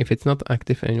if it's not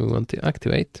active and we want to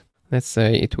activate. Let's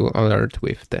say it will alert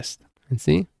with test, and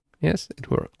see, yes, it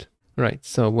worked. Right,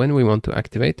 so when we want to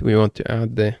activate, we want to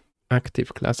add the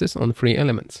active classes on 3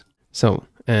 elements. So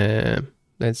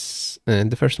let's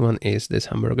the first one is this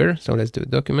hamburger. So let's do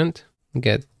document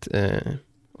get,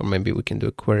 or maybe we can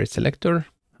do query selector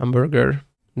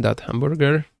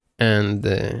hamburger and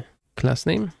the class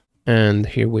name. And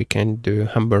here we can do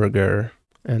hamburger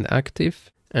and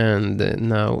active. And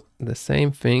now the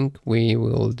same thing we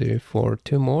will do for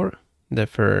two more.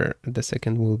 The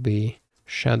second will be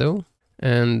shadow,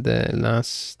 and the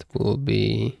last will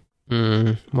be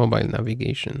mobile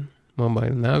navigation,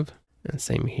 mobile nav, and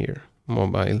same here,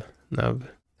 mobile nav.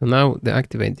 So now the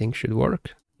activating should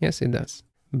work. Yes, it does.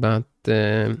 But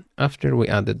after we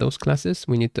added those classes,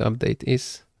 we need to update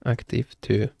is active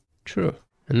to true.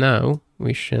 And now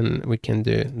we can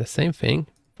do the same thing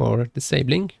for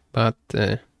disabling, but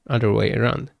other way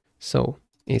around. So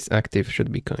is active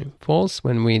should become false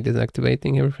when we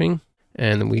deactivating everything,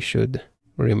 and we should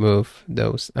remove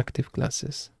those active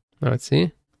classes. Now let's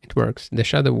see, it works. The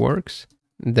shadow works,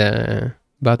 the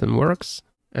button works,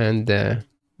 and the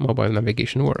mobile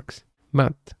navigation works.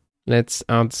 But let's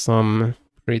add some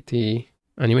pretty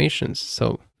animations.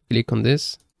 So click on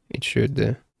this, it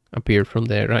should appear from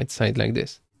the right side like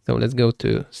this. So let's go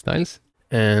to styles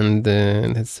and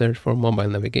let's search for mobile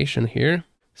navigation here.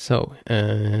 So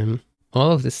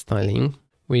all of this styling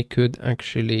we could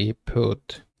actually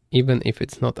put even if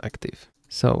it's not active.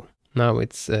 So now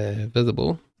it's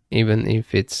visible even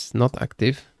if it's not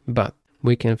active, but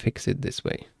we can fix it this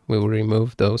way. We will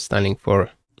remove those styling for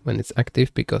when it's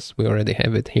active because we already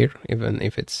have it here, even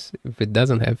if it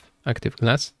doesn't have active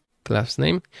class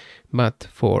name. But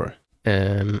for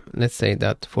let's say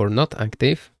that for not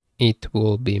active, it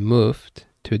will be moved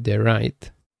to the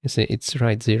right. You see it's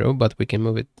right 0, but we can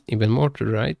move it even more to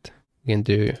the right. We can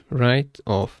do right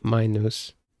of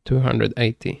minus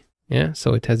 280. Yeah,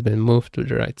 so it has been moved to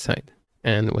the right side.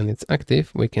 And when it's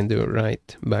active, we can do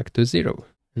right back to 0.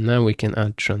 Now we can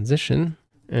add transition,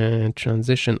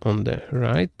 transition on the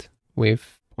right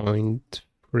with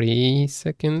 0.3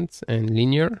 seconds and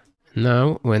linear.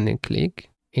 Now when you click,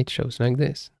 it shows like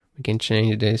this. We can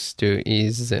change this to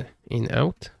is in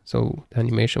out, so the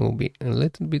animation will be a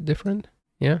little bit different.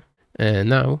 Yeah, and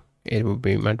now it would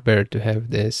be much better to have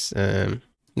this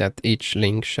that each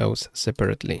link shows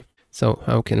separately. So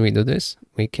how can we do this?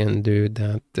 We can do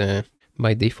that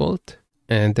by default,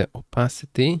 and the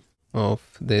opacity of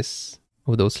those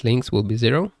links will be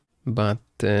 0. But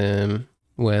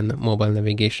when mobile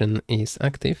navigation is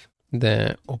active,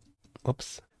 the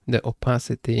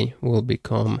opacity will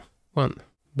become 1.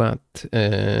 But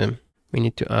we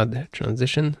need to add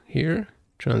transition here.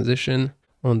 Transition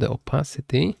on the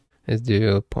opacity. Let's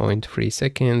do 0.3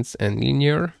 seconds and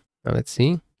linear. Now let's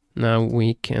see. Now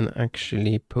we can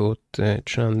actually put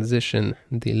transition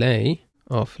delay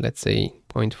of, let's say,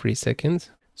 0.3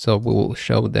 seconds. So we will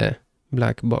show the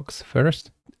black box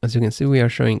first. As you can see, we are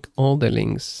showing all the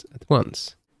links at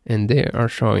once, and they are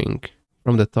showing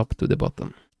from the top to the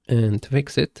bottom. And to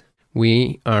fix it,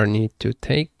 we need to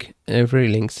take every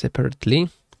link separately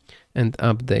and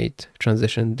update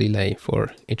transition delay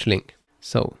for each link.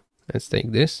 So let's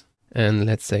take this, and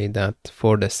let's say that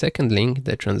for the second link,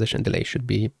 the transition delay should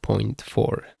be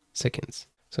 0.4 seconds.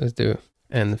 So let's do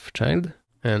nth child.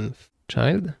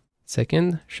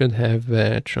 Second should have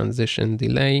a transition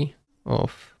delay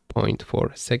of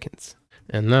 0.4 seconds.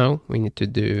 And now we need to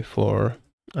do for,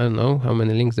 I don't know, how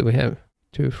many links do we have?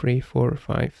 2, 3, 4,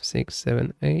 5, 6,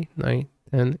 7, 8, 9,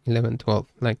 10, 11, 12,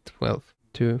 like 12.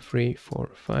 2, 3, 4,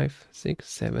 5, 6,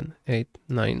 7, 8,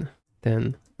 9,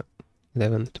 10,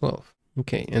 11, 12.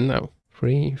 Okay, and now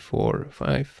 3, 4,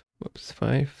 5,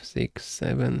 5, 6,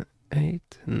 7,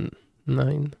 8,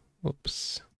 9,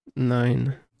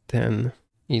 9, 10,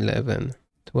 11,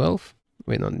 12.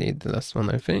 We don't need the last one,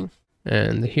 I think.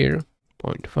 And here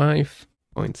 0.5,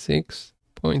 0.6,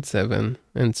 0.7,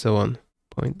 and so on.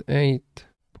 0.8,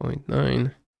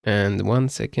 0.9, and 1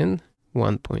 second,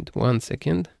 1.1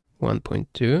 second,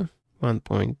 1.2,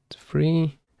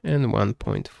 1.3, and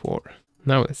 1.4.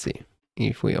 Now let's see.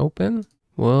 If we open,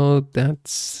 well,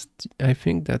 I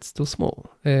think that's too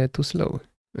small, too slow.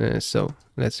 So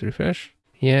let's refresh.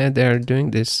 Yeah, they're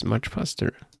doing this much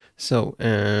faster. So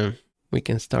we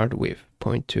can start with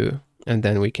 0.2, and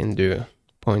then we can do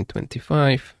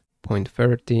 0.25,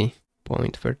 0.30,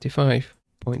 0.35,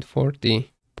 0.40,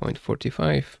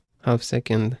 0.45, half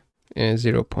second,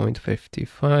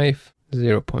 0.55,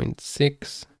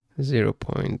 0.6,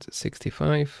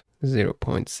 0.65,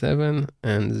 0.7,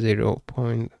 and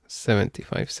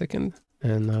 0.75 second.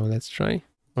 And now let's try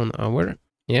on our,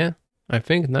 yeah, I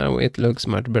think now it looks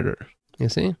much better, you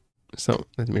see? So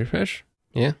let me refresh.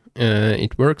 Yeah,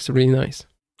 it works really nice.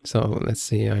 So let's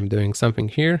see, I'm doing something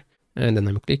here, and then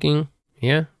I'm clicking.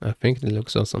 Yeah, I think it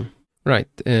looks awesome. Right,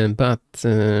 but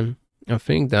I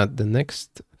think that the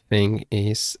next thing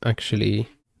is actually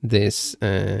this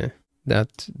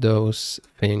that those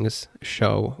things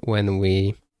show when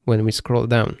we scroll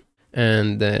down.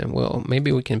 And well,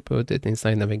 maybe we can put it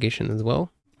inside navigation as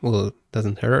well. Well,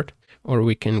 doesn't hurt. Or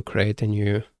we can create a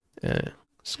new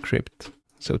script,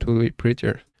 so it will be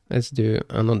prettier. Let's do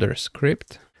another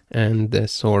script, and the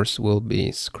source will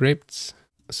be scripts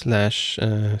slash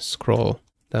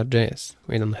scroll.js.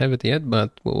 We don't have it yet,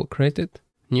 but we will create it.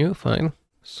 New file,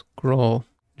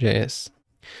 scroll.js.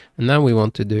 And now we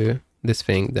want to do this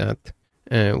thing that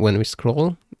when we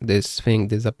scroll, this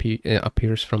thing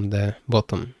appears from the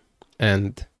bottom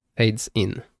and fades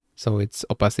in. So it's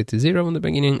opacity 0 in the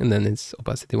beginning, and then it's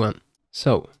opacity 1.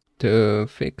 So to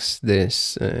fix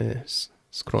this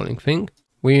scrolling thing,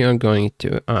 we are going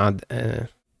to add an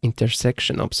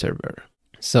intersection observer.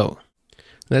 So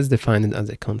let's define it as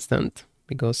a constant,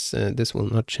 because this will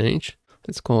not change.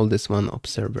 Let's call this one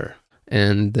observer,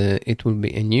 and it will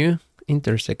be a new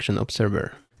intersection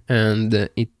observer. And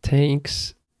it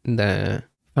takes the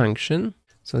function,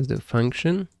 so it's the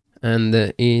function, and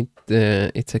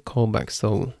it's a callback,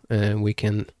 so we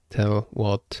can tell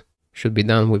what should be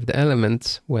done with the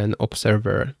elements when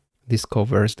observer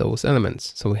discovers those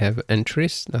elements. So we have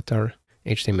entries that are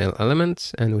HTML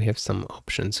elements, and we have some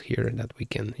options here that we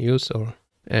can use, or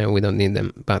we don't need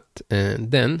them. But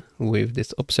then with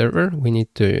this observer, we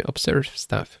need to observe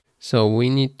stuff. So we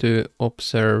need to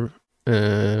observe,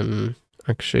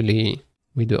 actually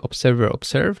we do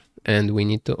observe, and we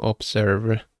need to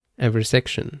observe every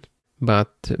section.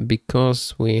 But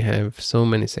because we have so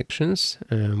many sections,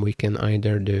 we can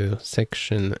either do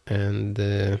section and,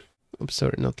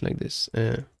 sorry, not like this.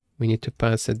 We need to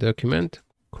pass a document,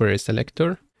 query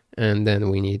selector, and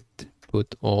then we need to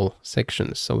put all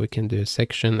sections. So we can do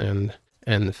section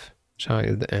and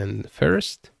child and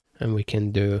first, and we can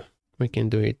do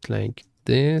it like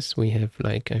this. We have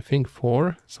like, I think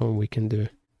 4, so we can do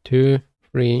 2,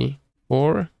 3,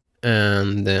 4.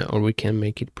 And or we can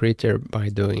make it prettier by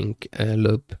doing a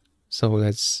loop. So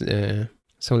let's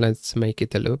make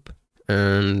it a loop.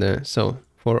 And so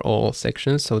for all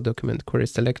sections, so document query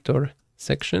selector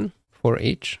section for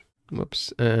each.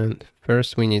 Whoops. And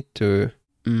first we need to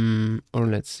or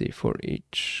let's see, for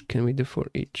each, can we do for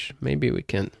each? Maybe we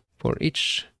can. For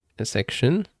each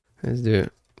section,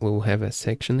 we'll have a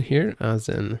section here as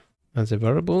a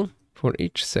variable for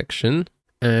each section.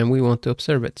 And we want to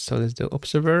observe it. So let's do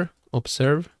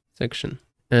observe section.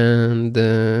 And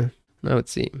now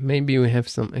let's see, maybe we have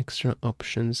some extra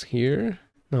options here.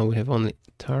 Now we have only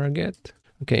target.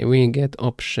 Okay, we get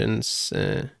options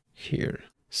here.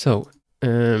 So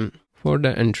for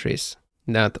the entries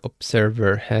that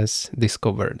observer has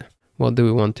discovered, what do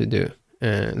we want to do?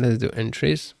 Let's do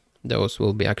entries. Those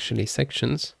will be actually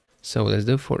sections. So let's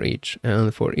do for each.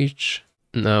 And for each,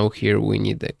 now here we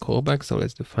need a callback. So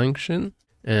let's do function.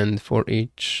 And for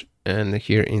each, and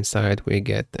here inside we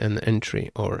get an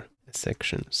entry or a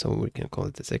section, so we can call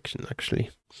it a section actually.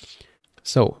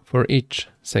 So for each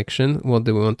section, what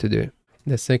do we want to do?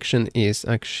 The section is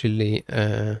actually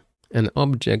an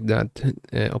object that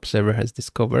observer has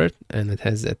discovered, and it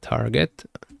has a target,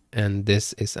 and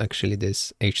this is actually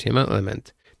this HTML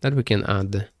element that we can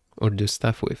add or do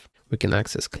stuff with. We can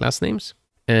access class names,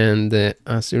 and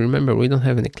as you remember, we don't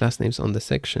have any class names on the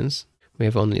sections. We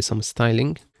have only some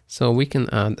styling, so we can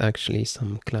add actually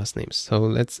some class names. So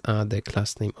let's add a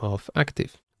class name of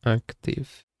active.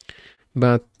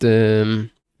 But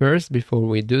first, before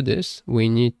we do this, we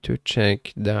need to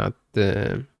check that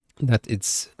that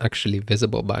it's actually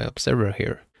visible by observer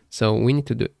here. So we need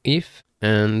to do if,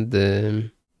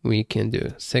 and we can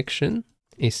do section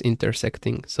is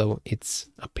intersecting, so it's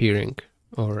appearing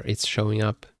or it's showing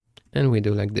up, and we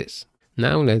do like this.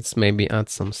 Now let's maybe add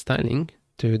some styling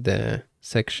to the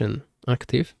section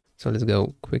active. So let's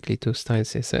go quickly to style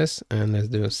CSS and let's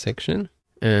do a section.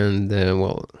 And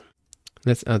well,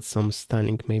 let's add some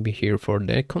styling maybe here for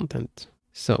the content.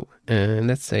 So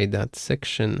let's say that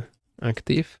section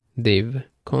active div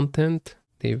content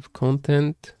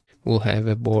will have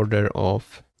a border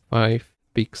of 5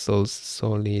 pixels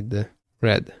solid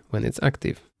red when it's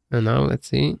active. And now let's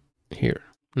see here,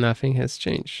 nothing has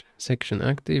changed. Section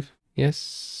active,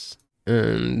 yes.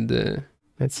 And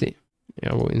let's see.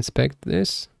 I will inspect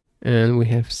this, and we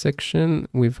have section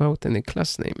without any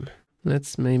class name.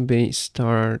 Let's maybe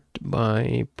start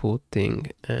by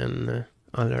putting an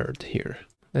alert here.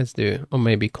 Let's do, or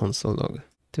maybe console log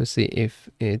to see if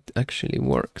it actually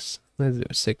works. Let's do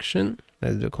a section.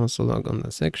 Let's do console log on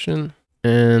the section,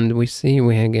 and we see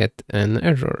we get an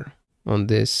error on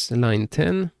this line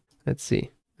 10. Let's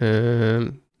see.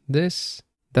 This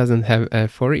doesn't have a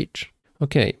for each.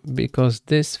 Okay, because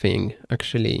this thing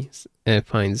actually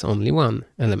finds only one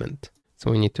element. So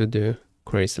we need to do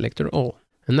query selector all.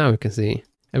 And now we can see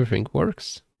everything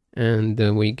works. And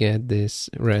we get this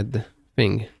red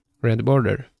thing, red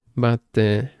border. But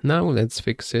now let's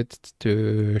fix it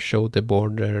to show the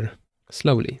border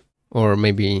slowly. Or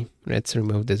maybe let's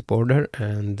remove this border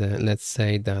and let's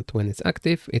say that when it's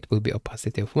active, it will be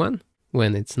opacity of 1.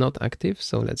 When it's not active,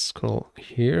 so let's scroll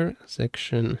here,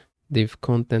 section div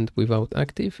content without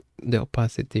active, the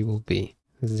opacity will be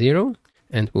 0.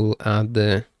 And we'll add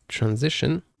the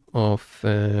transition of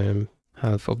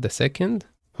half of the second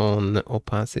on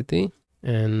opacity,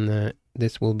 and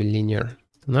this will be linear.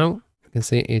 Now you can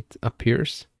see it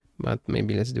appears, but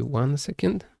maybe let's do 1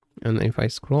 second. And if I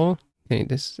scroll, okay,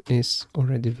 this is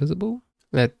already visible.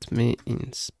 Let me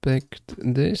inspect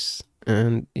this.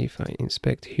 And if I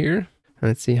inspect here,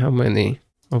 let's see how many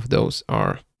of those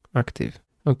are active.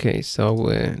 Okay, so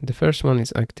the first one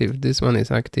is active, this one is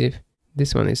active,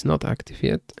 this one is not active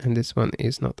yet, and this one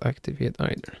is not active yet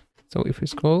either. So if we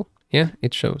scroll, yeah,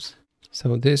 it shows.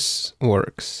 So this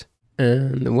works.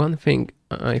 And one thing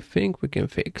I think we can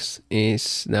fix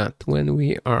is that when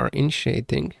we are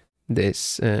initiating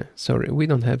this, sorry, we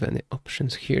don't have any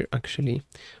options here actually.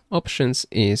 Options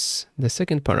is the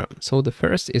second param. So the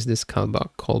first is this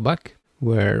callback,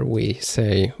 where we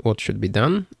say what should be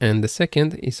done. And the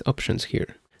second is options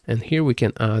here. And here we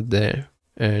can add the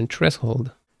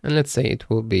threshold. And let's say it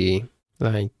will be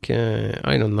like,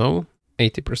 I don't know,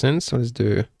 80%. So let's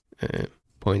do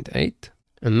 0.8.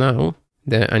 And now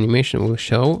the animation will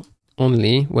show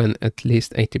only when at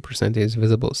least 80% is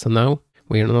visible. So now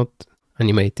we are not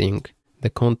animating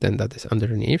the content that is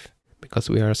underneath because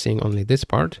we are seeing only this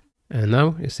part. And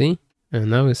now you see, and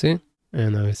now you see,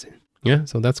 and now you see. Yeah,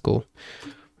 so that's cool.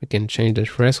 We can change the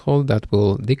threshold that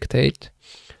will dictate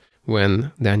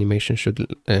when the animation should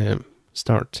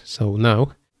start. So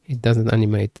now it doesn't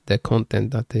animate the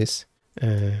content that is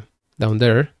down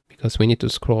there because we need to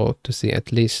scroll to see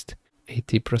at least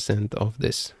 80% of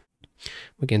this.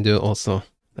 We can do also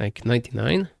like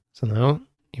 99. So now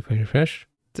if I refresh,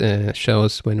 it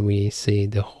shows when we see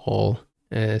the whole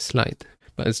slide.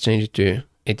 But let's change it to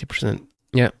 80%.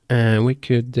 Yeah, we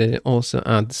could also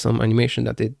add some animation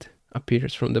that it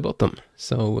appears from the bottom.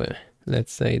 So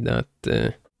let's say that,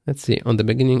 let's see, on the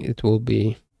beginning it will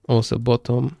be also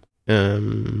bottom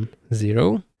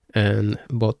 0 and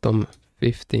bottom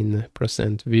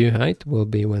 15% view height will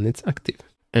be when it's active.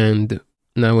 And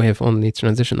now we have only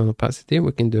transition on opacity.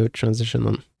 We can do a transition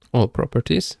on all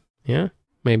properties. Yeah,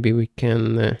 maybe we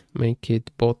can make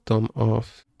it bottom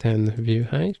of 10 view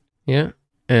height. Yeah,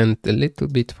 and a little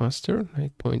bit faster,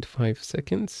 like 0.5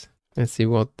 seconds. Let's see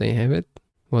what they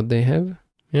have.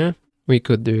 Yeah, we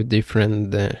could do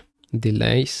different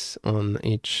delays on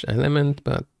each element,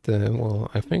 but well,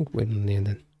 I think we don't need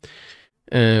it.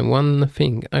 One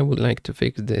thing, I would like to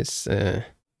fix this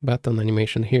button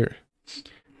animation here.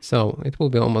 So it will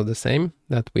be almost the same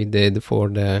that we did for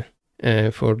the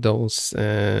for those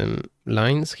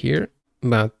lines here,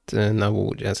 but now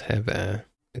we'll just have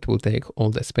it will take all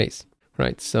the space,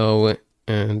 right? So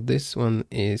this one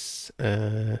is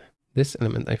this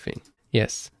element, I think.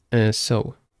 Yes.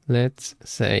 So let's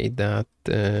say that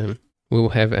we will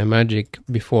have a magic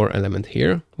before element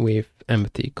here with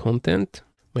empty content.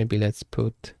 Maybe let's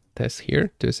put test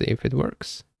here to see if it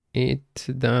works. It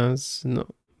does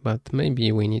not, but maybe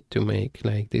we need to make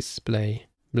like display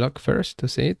block first to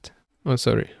see it. Oh,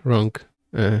 sorry, wrong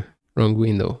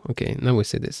window. Okay, now we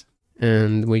see this.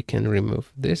 And we can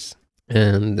remove this.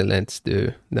 And let's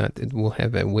do that. It will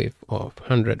have a width of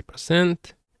 100%.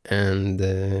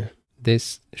 And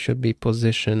this should be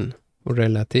position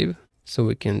relative. So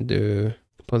we can do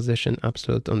position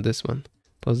absolute on this one.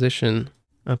 Position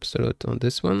absolute on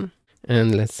this one.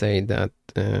 And let's say that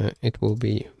it will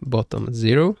be bottom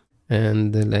 0.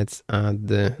 And let's add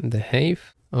the height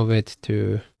of it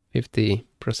to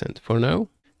 50% for now.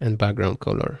 And background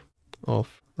color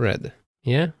of red.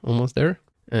 Yeah, almost there.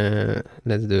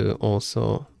 Let's do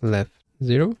also left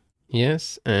 0.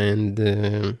 Yes,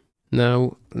 and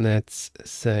now let's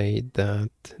say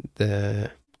that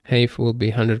the height will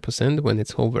be 100% when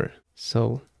it's hover.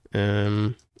 So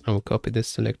I'll copy this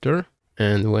selector,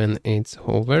 and when it's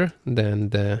hover, then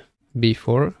the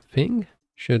before thing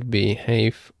should be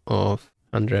height of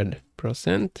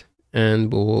 100%,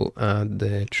 and we'll add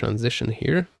the transition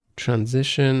here.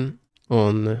 Transition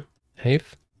on height,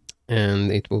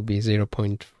 and it will be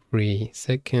 0.3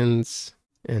 seconds,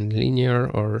 and linear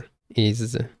or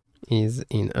is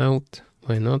in out.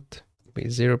 Why not be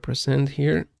 0%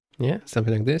 here? Yeah,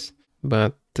 something like this.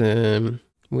 But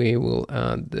we will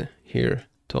add here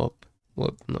top.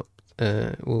 Well, not.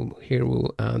 Here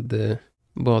we'll add the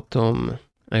bottom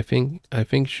I think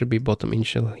it should be bottom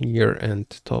initial here and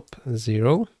top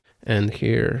 0. And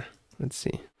here, let's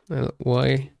see,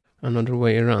 why another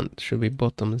way around? Should be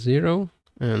bottom 0,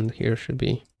 and here should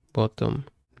be bottom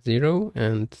 0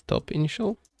 and top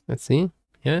initial. Let's see.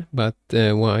 Yeah, but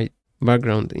white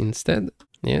background instead.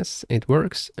 Yes, it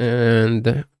works. And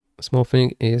the small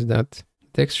thing is that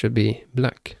text should be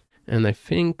black. And I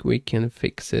think we can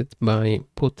fix it by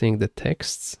putting the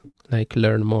texts, like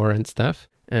learn more and stuff,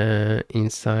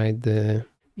 inside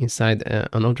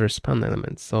another span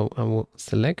element. So I will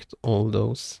select all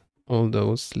those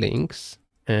links,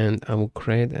 and I will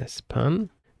create a span,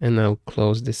 and I'll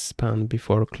close this span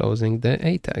before closing the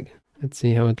A tag. Let's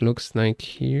see how it looks like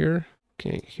here.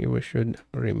 Okay, here we should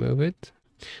remove it.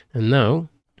 And now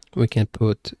we can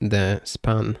put the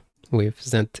span with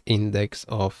z index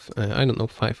of, I don't know,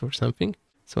 5 or something.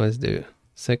 So let's do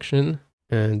section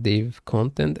and div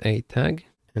content A tag,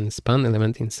 and span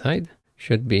element inside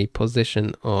should be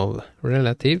position of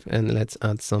relative, and let's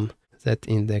add some z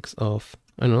index of,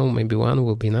 I don't know, maybe 1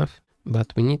 will be enough.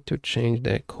 But we need to change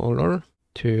the color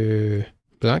to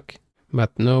black.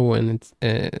 But no, when it's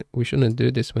we shouldn't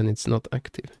do this when it's not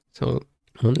active. So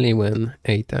only when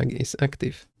A tag is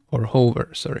active, or hover,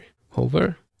 sorry,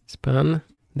 hover, span,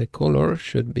 the color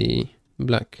should be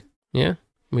black. Yeah,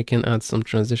 we can add some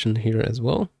transition here as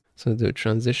well. So do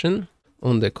transition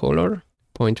on the color,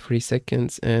 0.3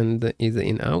 seconds, and is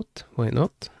in out, why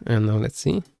not? And now let's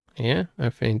see. Yeah, I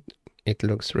think it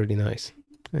looks really nice.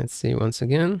 Let's see once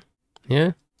again.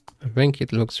 Yeah, I think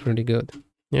it looks really good.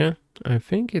 Yeah, I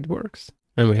think it works.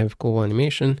 And we have cool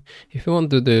animation. If you want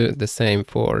to do the same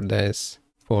for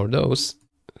those,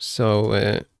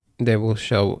 so they will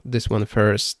show this one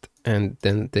first, and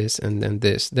then this, and then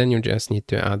this. Then you just need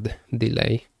to add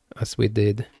delay as we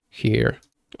did here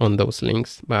on those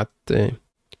links, but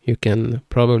you can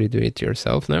probably do it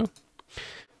yourself now.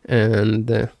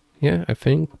 And yeah, I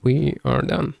think we are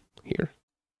done here.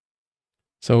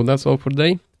 So that's all for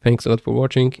today. Thanks a lot for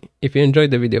watching. If you enjoyed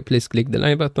the video, please click the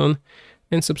like button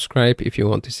and subscribe if you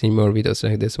want to see more videos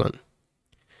like this one.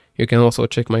 You can also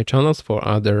check my channels for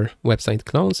other website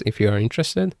clones if you are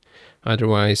interested.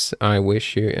 Otherwise, I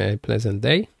wish you a pleasant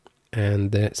day,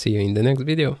 and see you in the next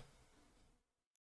video.